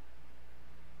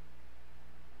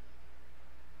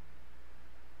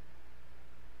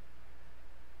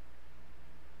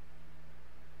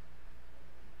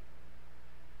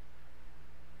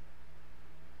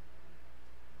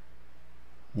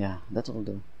 Yeah, that will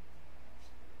do.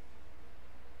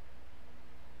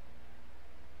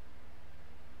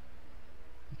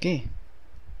 Okay,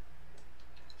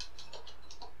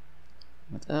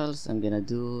 what else I'm gonna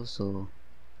do? So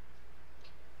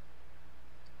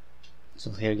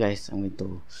here guys, I'm going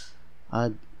to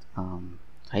add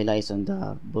highlights on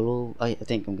the blue. I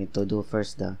think I'm going to do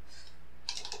first the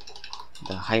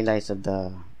highlights of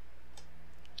the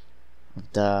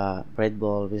red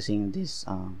ball using this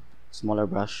smaller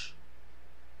brush.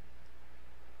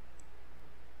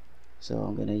 So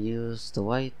I'm gonna use the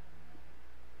white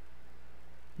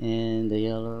and the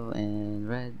yellow and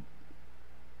red.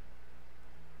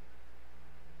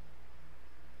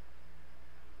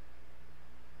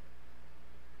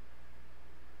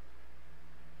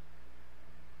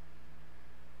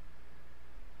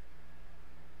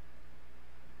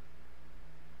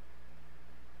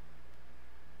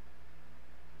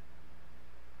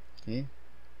 Okay.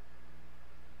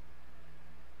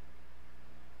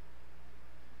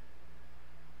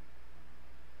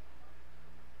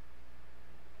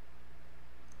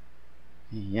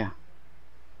 Yeah.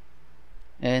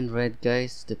 And red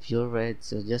guys, the pure red,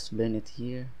 so just blend it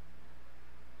here.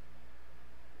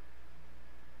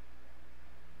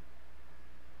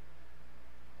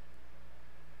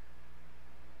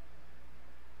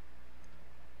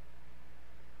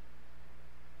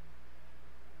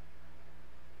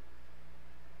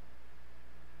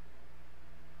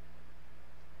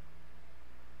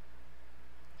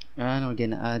 And we're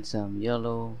gonna add some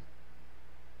yellow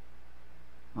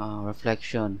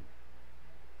reflection.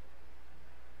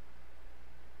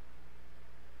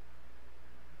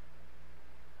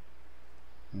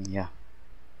 Yeah.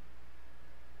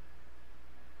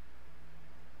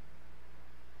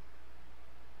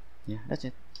 Yeah, that's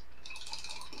it.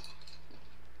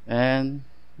 And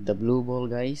the blue ball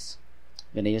guys,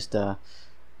 gonna use the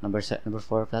number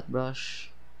 4 flat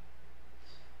brush.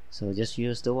 So just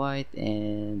use the white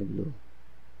and the blue.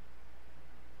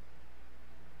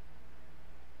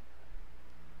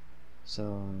 So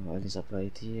I'll just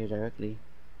apply it here directly.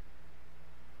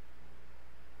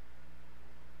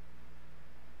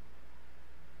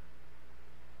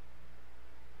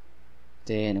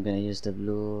 Then I'm gonna use the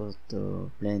blue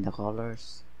to blend the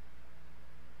colors.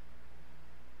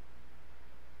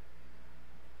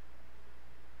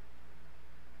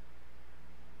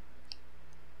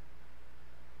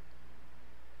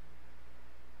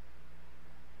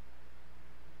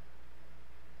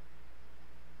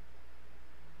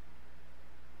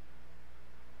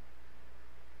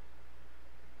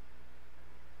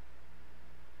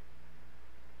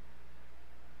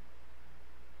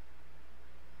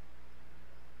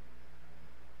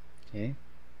 Okay.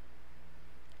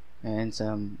 And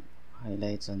some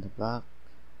highlights on the back.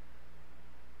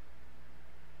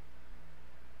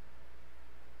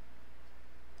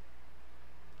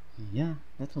 Yeah,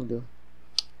 that will do.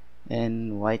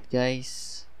 And white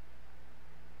guys,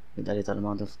 with a little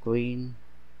amount of green,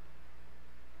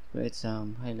 create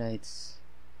some highlights.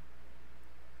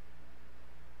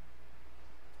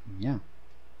 Yeah.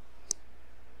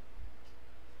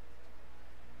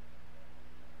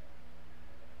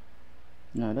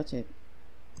 No, that's it.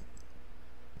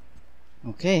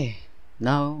 Okay,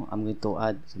 now I'm going to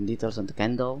add some details on the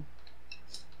candle.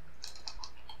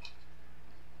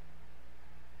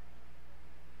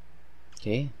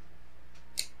 Okay,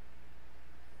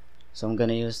 so I'm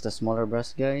gonna use the smaller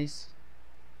brush guys,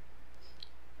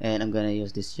 and I'm gonna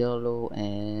use this yellow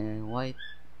and white.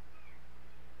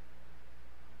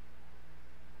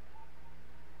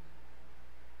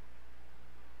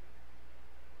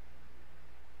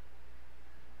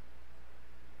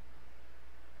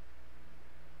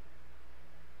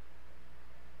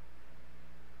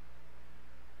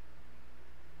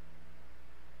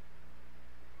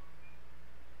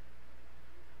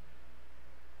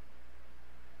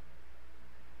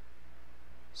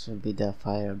 This will be the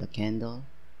fire of the candle.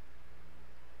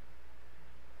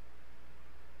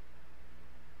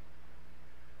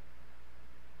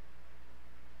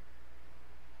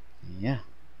 Yeah,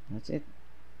 that's it.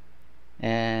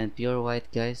 And pure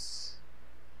white, guys.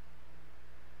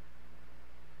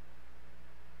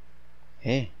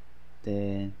 Okay,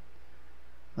 then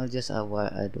I'll just add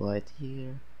white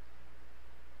here.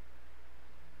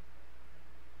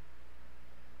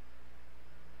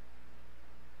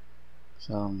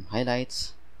 Some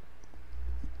highlights.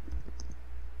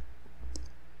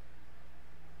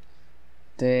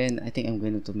 Then I think I'm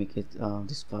going to make it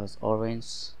this part orange.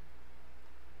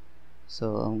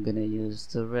 So I'm gonna use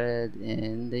the red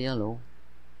and the yellow.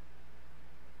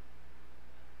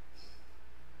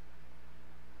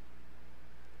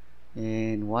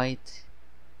 And white.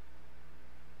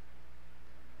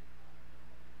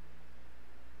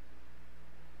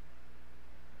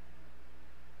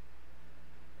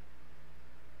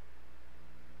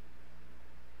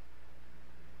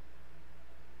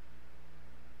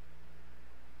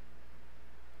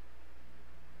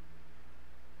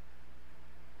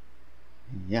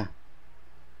 Yeah, I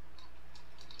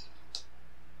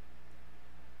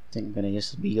think I'm gonna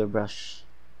use a bigger brush.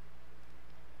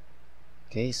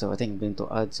 Okay, so I think I'm going to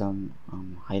add some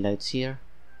highlights here.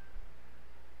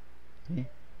 Okay,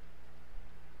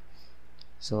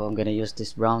 so I'm gonna use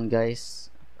this brown, guys.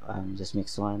 Just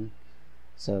mix one.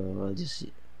 So I'll just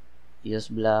use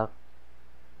black,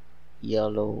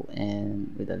 yellow,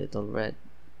 and with a little red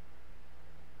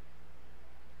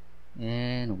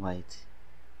and white.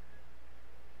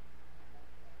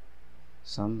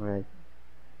 Some red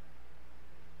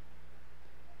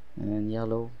and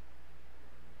yellow.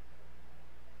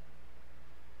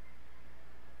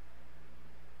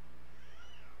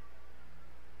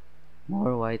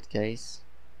 More white, guys.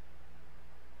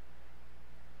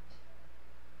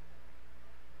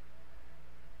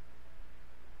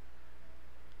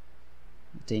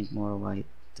 I think more white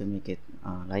to make it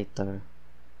lighter.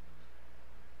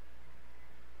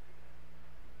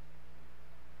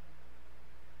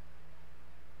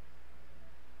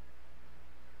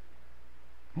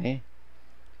 Okay,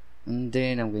 and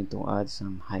then I'm going to add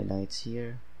some highlights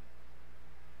here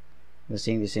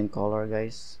using the same color,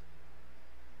 guys.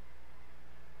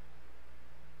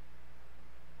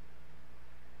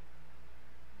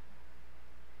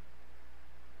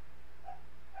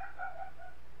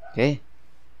 Okay,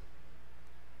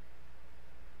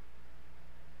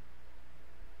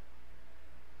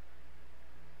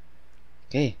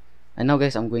 okay, and now,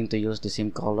 guys, I'm going to use the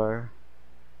same color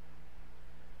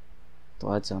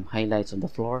to add some highlights on the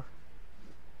floor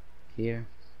here.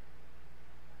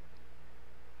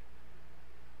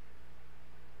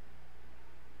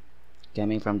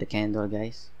 Coming from the candle,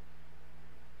 guys.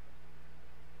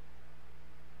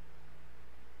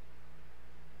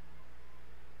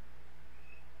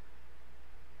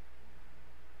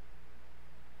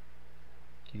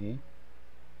 Okay,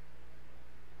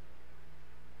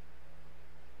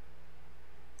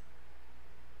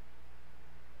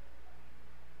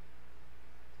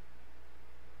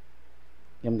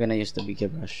 I'm gonna use the bigger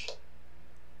brush.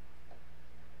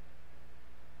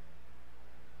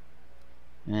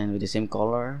 And with the same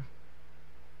color.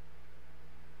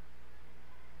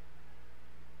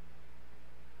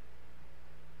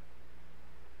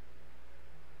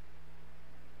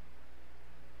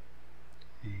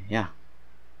 Yeah, I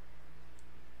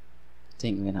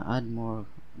think I'm gonna add more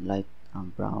light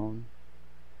brown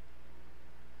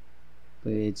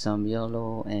with some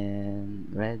yellow and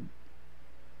red.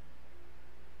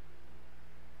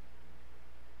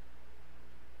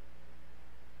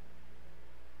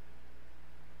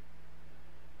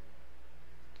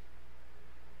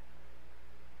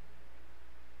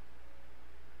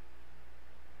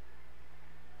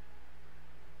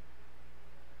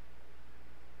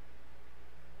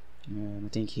 And I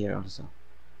think here also.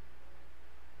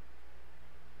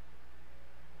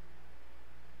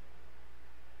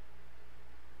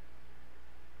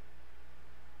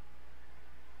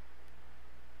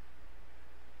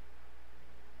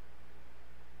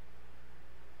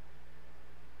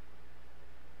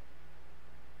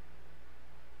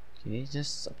 Okay,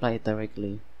 just apply it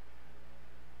directly.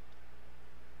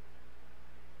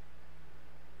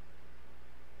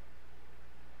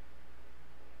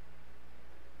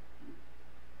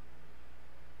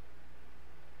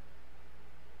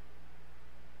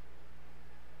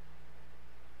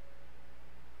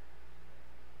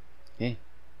 Okay,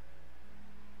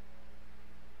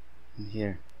 and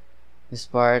here, this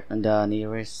part and the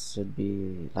nearest should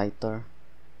be lighter.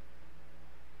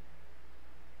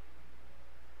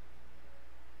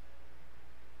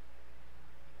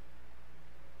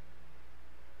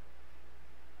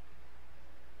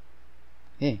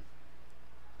 Okay,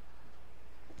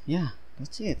 yeah,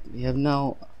 that's it. We have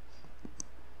now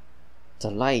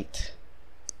the light.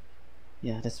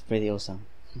 Yeah, that's pretty awesome.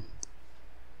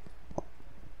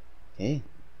 Okay,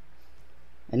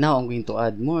 and now I'm going to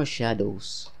add more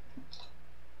shadows.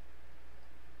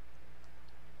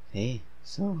 Okay,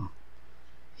 so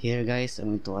here guys,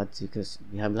 I'm going to add, because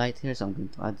we have light here, so I'm going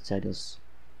to add shadows.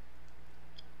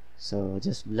 So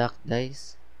just black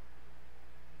guys,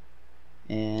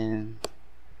 and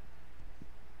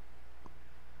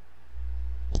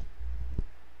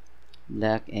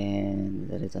black,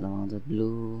 and a little amount of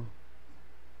blue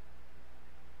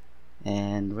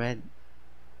and red.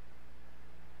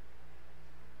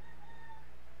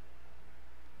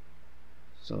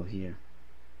 So here,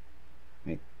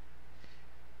 right.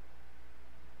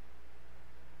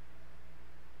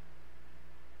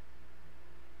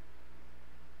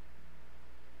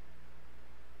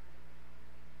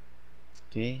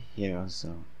 Okay, here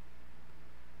also,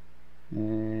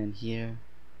 and here.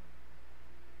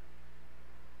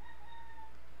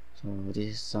 So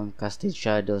this is some casted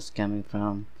shadows coming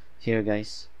from here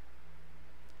guys,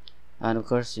 and of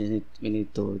course we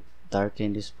need to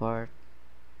darken this part.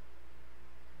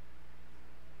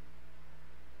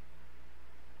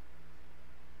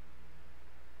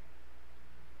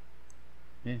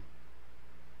 Okay,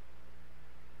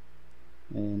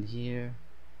 and here,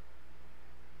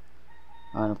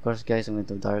 and of course guys, I'm going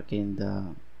to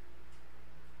darken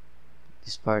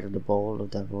this part of the bowl,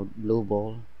 of the blue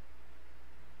bowl.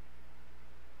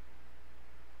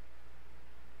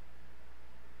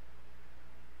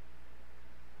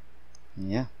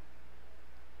 Yeah,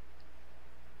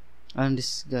 and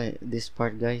this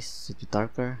part guys should be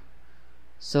darker,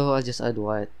 so I'll just add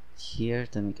white here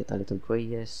to make it a little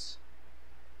grayish.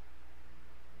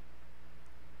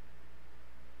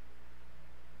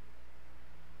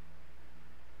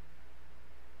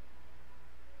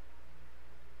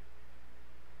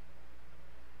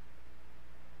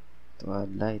 To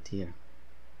add light here.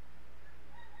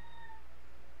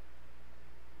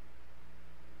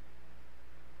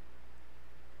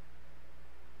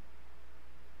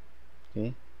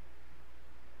 Okay,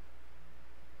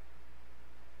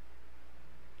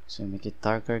 so make it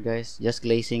darker guys, just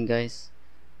glazing guys.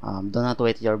 Do not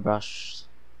wet your brush,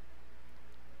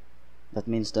 that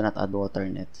means do not add water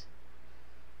in it.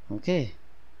 Okay,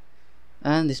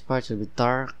 and this part will be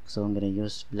dark, so I'm gonna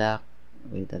use black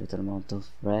with a little amount of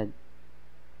red.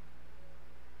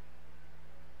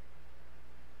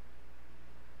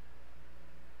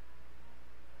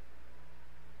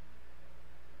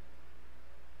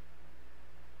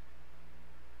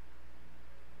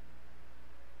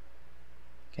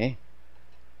 Okay,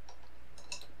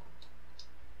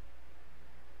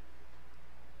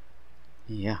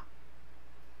 yeah,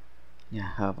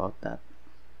 how about that?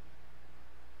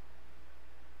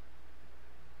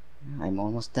 I'm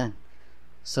almost done.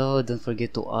 So don't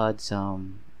forget to add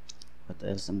some, what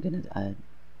else I'm gonna add,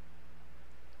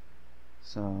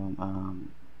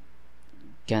 some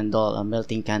candle, a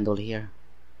melting candle here.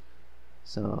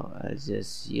 So I'll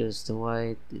just use the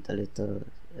white with a little,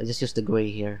 I'll just use the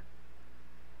gray here.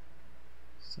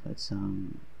 So it's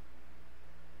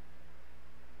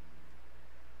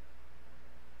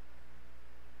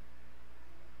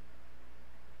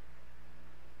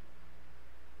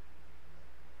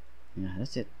yeah,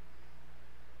 that's it.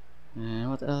 And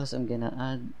what else I'm gonna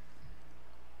add?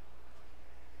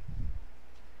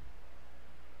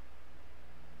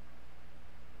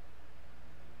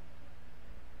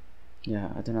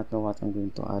 Yeah, I do not know what I'm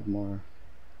going to add more.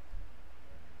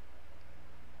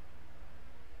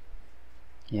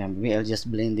 Yeah, maybe I'll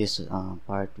just blend this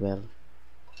part well.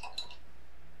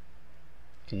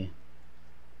 Okay,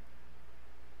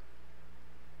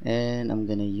 and I'm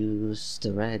gonna use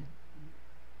the red.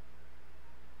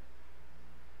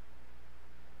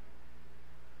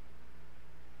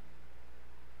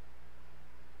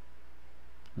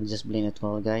 I'll just blend it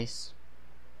well guys.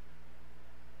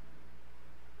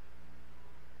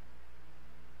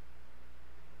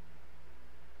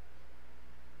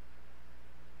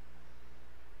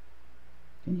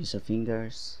 You can use your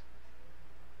fingers.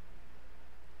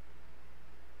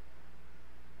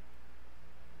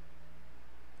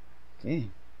 Okay,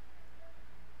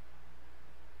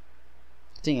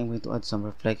 I think I'm going to add some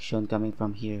reflection coming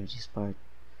from here, this part.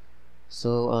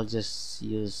 So I'll just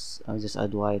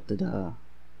add white to the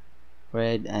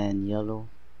red and yellow.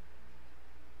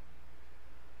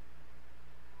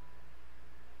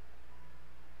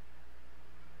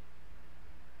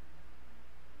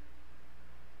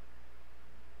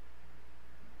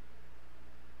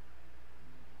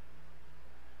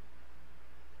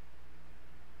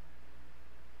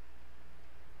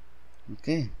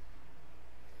 Okay.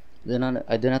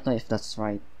 I do not know if that's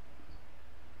right.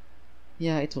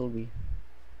 Yeah, it will be.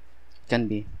 Can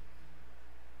be.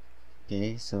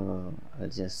 Okay, so I'll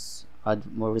just add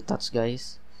more retouch,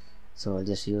 guys. So I'll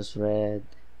just use red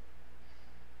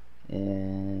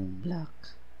and black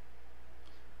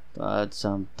to add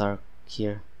some dark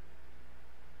here.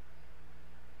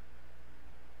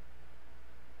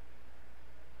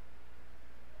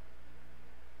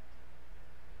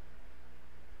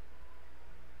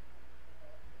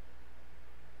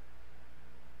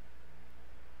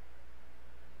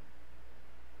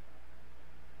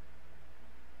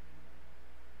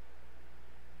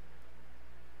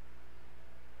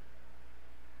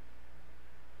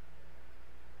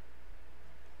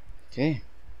 Okay.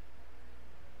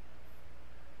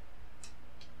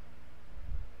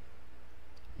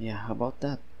 Yeah, how about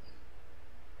that?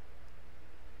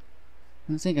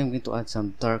 I think I'm going to add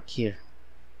some dark here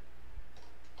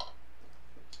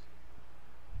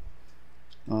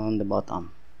on the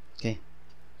bottom. Okay,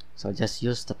 so just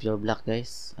use the pure black,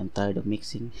 guys. I'm tired of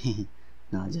mixing.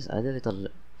 Now just add a little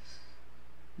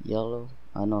yellow.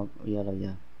 No, yellow,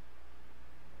 yeah.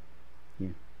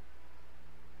 Here.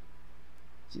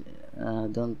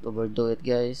 Don't overdo it,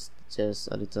 guys. Just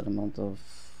a little amount of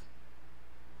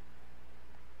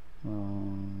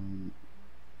um,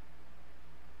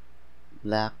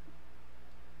 black.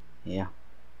 Yeah,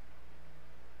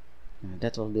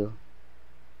 that will do.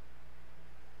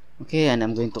 Okay, and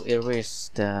I'm going to erase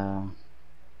the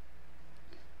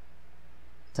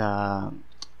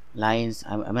lines.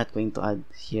 I'm not going to add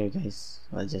here, guys.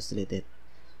 I'll just delete it.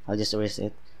 I'll just erase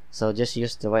it. So just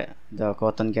use the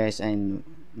cotton, guys, and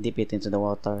dip it into the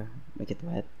water, make it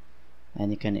wet,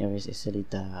 and you can erase easily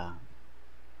the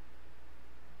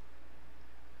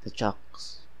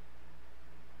chalks.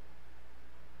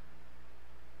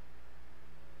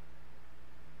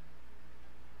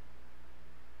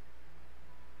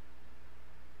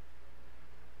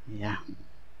 Yeah.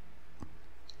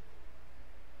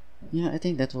 Yeah, I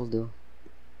think that will do.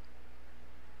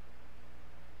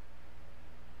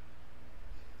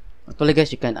 Actually,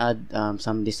 guys, you can add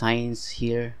some designs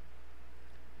here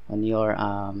on your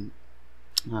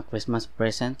Christmas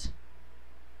present.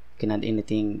 You can add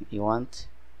anything you want.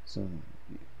 So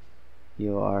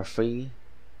you are free,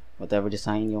 whatever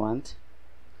design you want.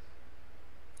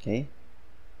 Okay.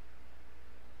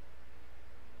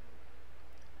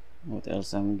 What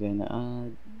else I'm gonna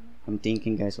add? I'm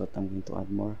thinking, guys, what I'm going to add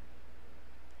more.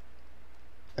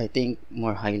 I think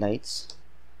more highlights.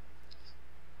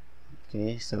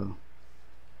 Okay, so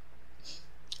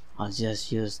I'll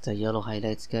just use the yellow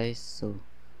highlights, guys. So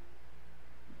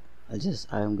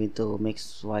I'm going to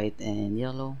mix white and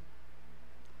yellow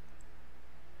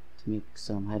to make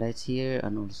some highlights here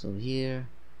and also here,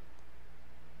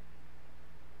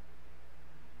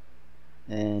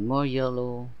 and more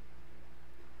yellow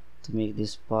to make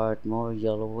this part more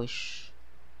yellowish.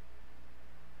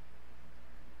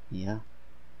 Yeah.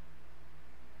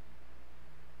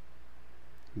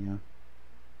 Yeah.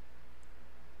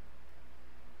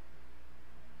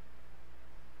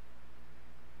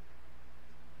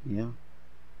 Yeah.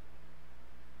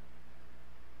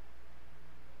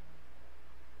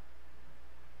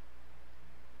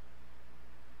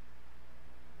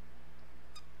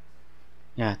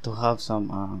 Yeah, to have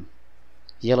some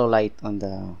yellow light on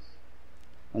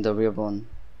the ribbon.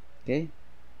 Okay,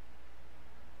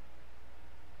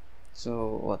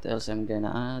 so what else I'm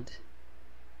gonna add?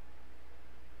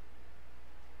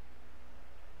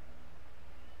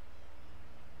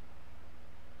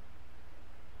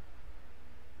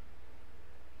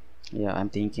 Yeah, I'm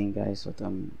thinking, guys, what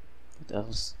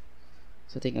else?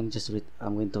 So I think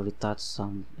I'm going to retouch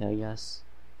some areas.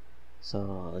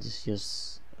 So I'll just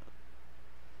use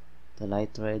the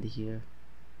light red here.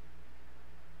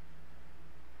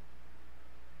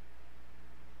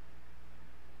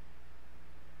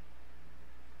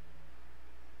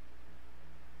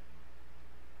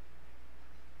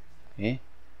 Okay.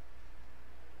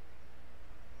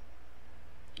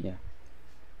 Yeah.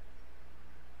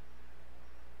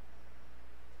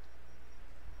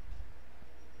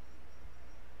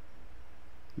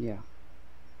 Yeah.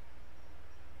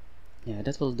 Yeah,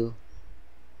 that will do.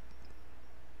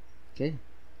 Okay.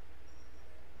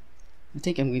 I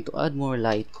think I'm going to add more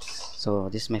light. So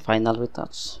this is my final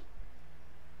retouch.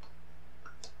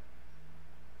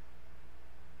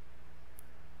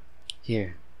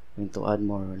 Here, I'm going to add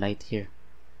more light here.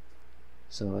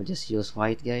 So I'll just use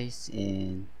white, guys,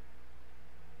 and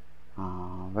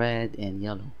red and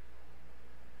yellow,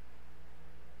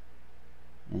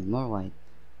 and more white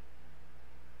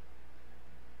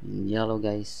and yellow,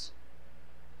 guys.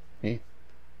 Okay.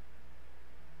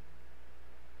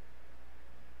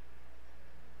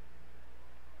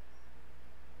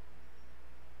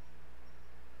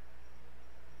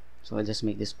 So I'll just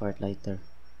make this part lighter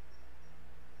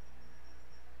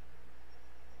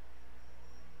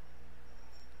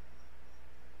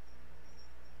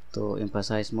to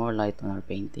emphasize more light on our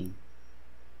painting.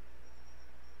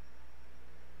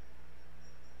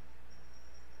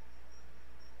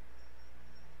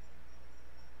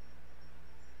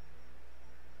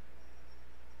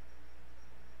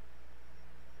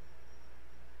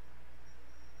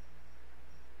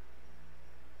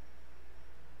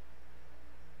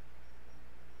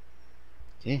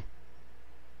 Okay,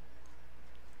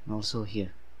 and also here.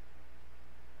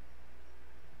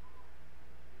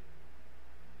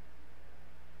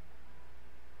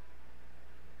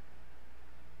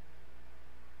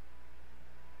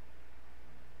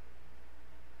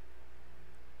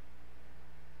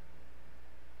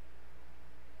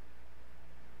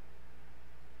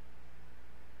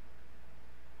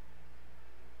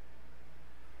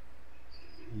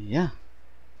 Yeah,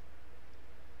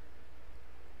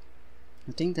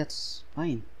 I think that's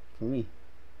fine for me.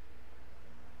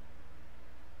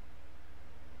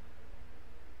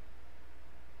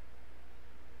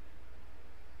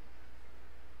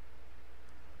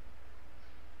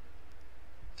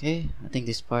 Okay, I think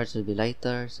this part will be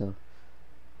lighter, so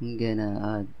I'm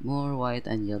gonna add more white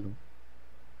and yellow.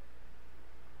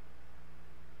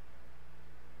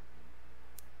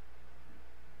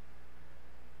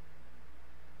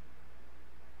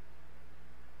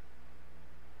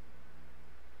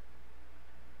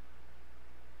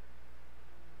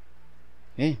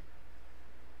 Okay,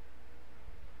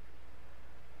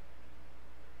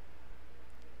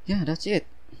 yeah, that's it.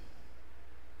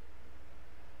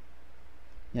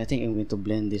 Yeah, I think I'm going to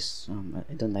blend this.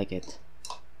 I don't like it.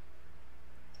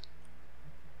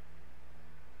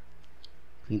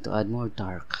 I'm going to add more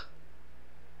dark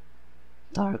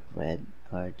red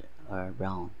or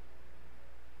brown.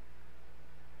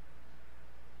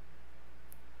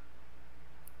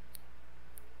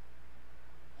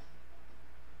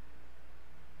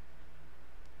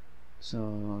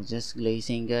 So just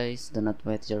glazing, guys. Do not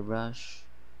wet your brush.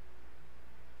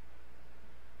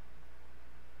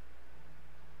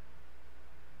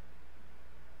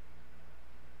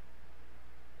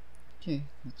 Okay,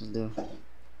 that will do.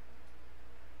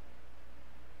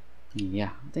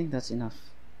 Yeah, I think that's enough.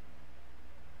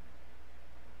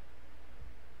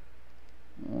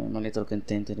 I'm a little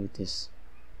contented with this.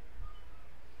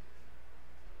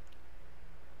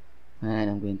 And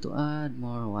I'm going to add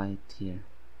more white here.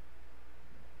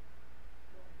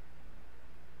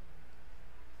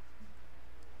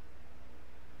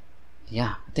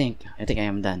 Yeah, I think I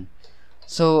am done.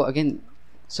 So again,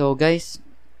 so guys,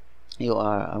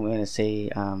 I'm gonna say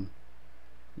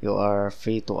you are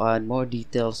free to add more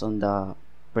details on the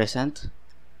present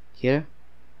here.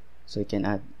 So you can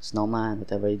add snowman,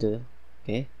 whatever you do.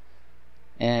 Okay,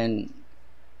 and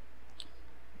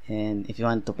if you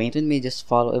want to paint with me, just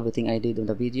follow everything I did on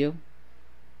the video.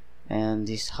 And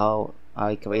this is how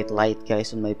I create light,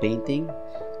 guys, on my painting.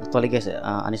 Actually, guys,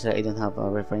 honestly, I don't have a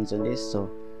reference on this,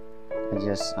 so I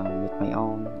just make my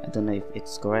own. I don't know if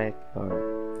it's correct, or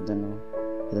I don't know.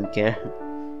 I don't care.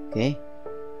 Okay,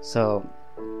 so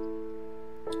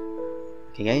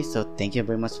okay, guys, so thank you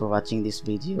very much for watching this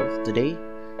video today.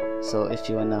 So if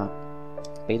you wanna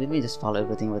paint with me, just follow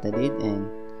everything what I did, and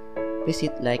please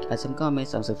hit like, add some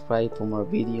comments, and subscribe for more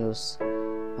videos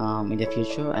in the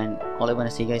future. And all I want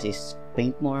to say, guys, is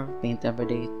paint more, paint every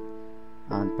day,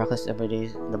 and practice every day.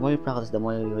 The more you practice, the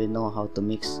more you will know how to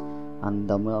mix, and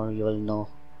the more you will know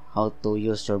how to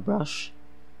use your brush.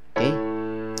 Okay,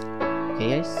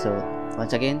 guys, so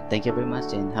once again, thank you very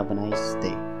much and have a nice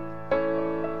day.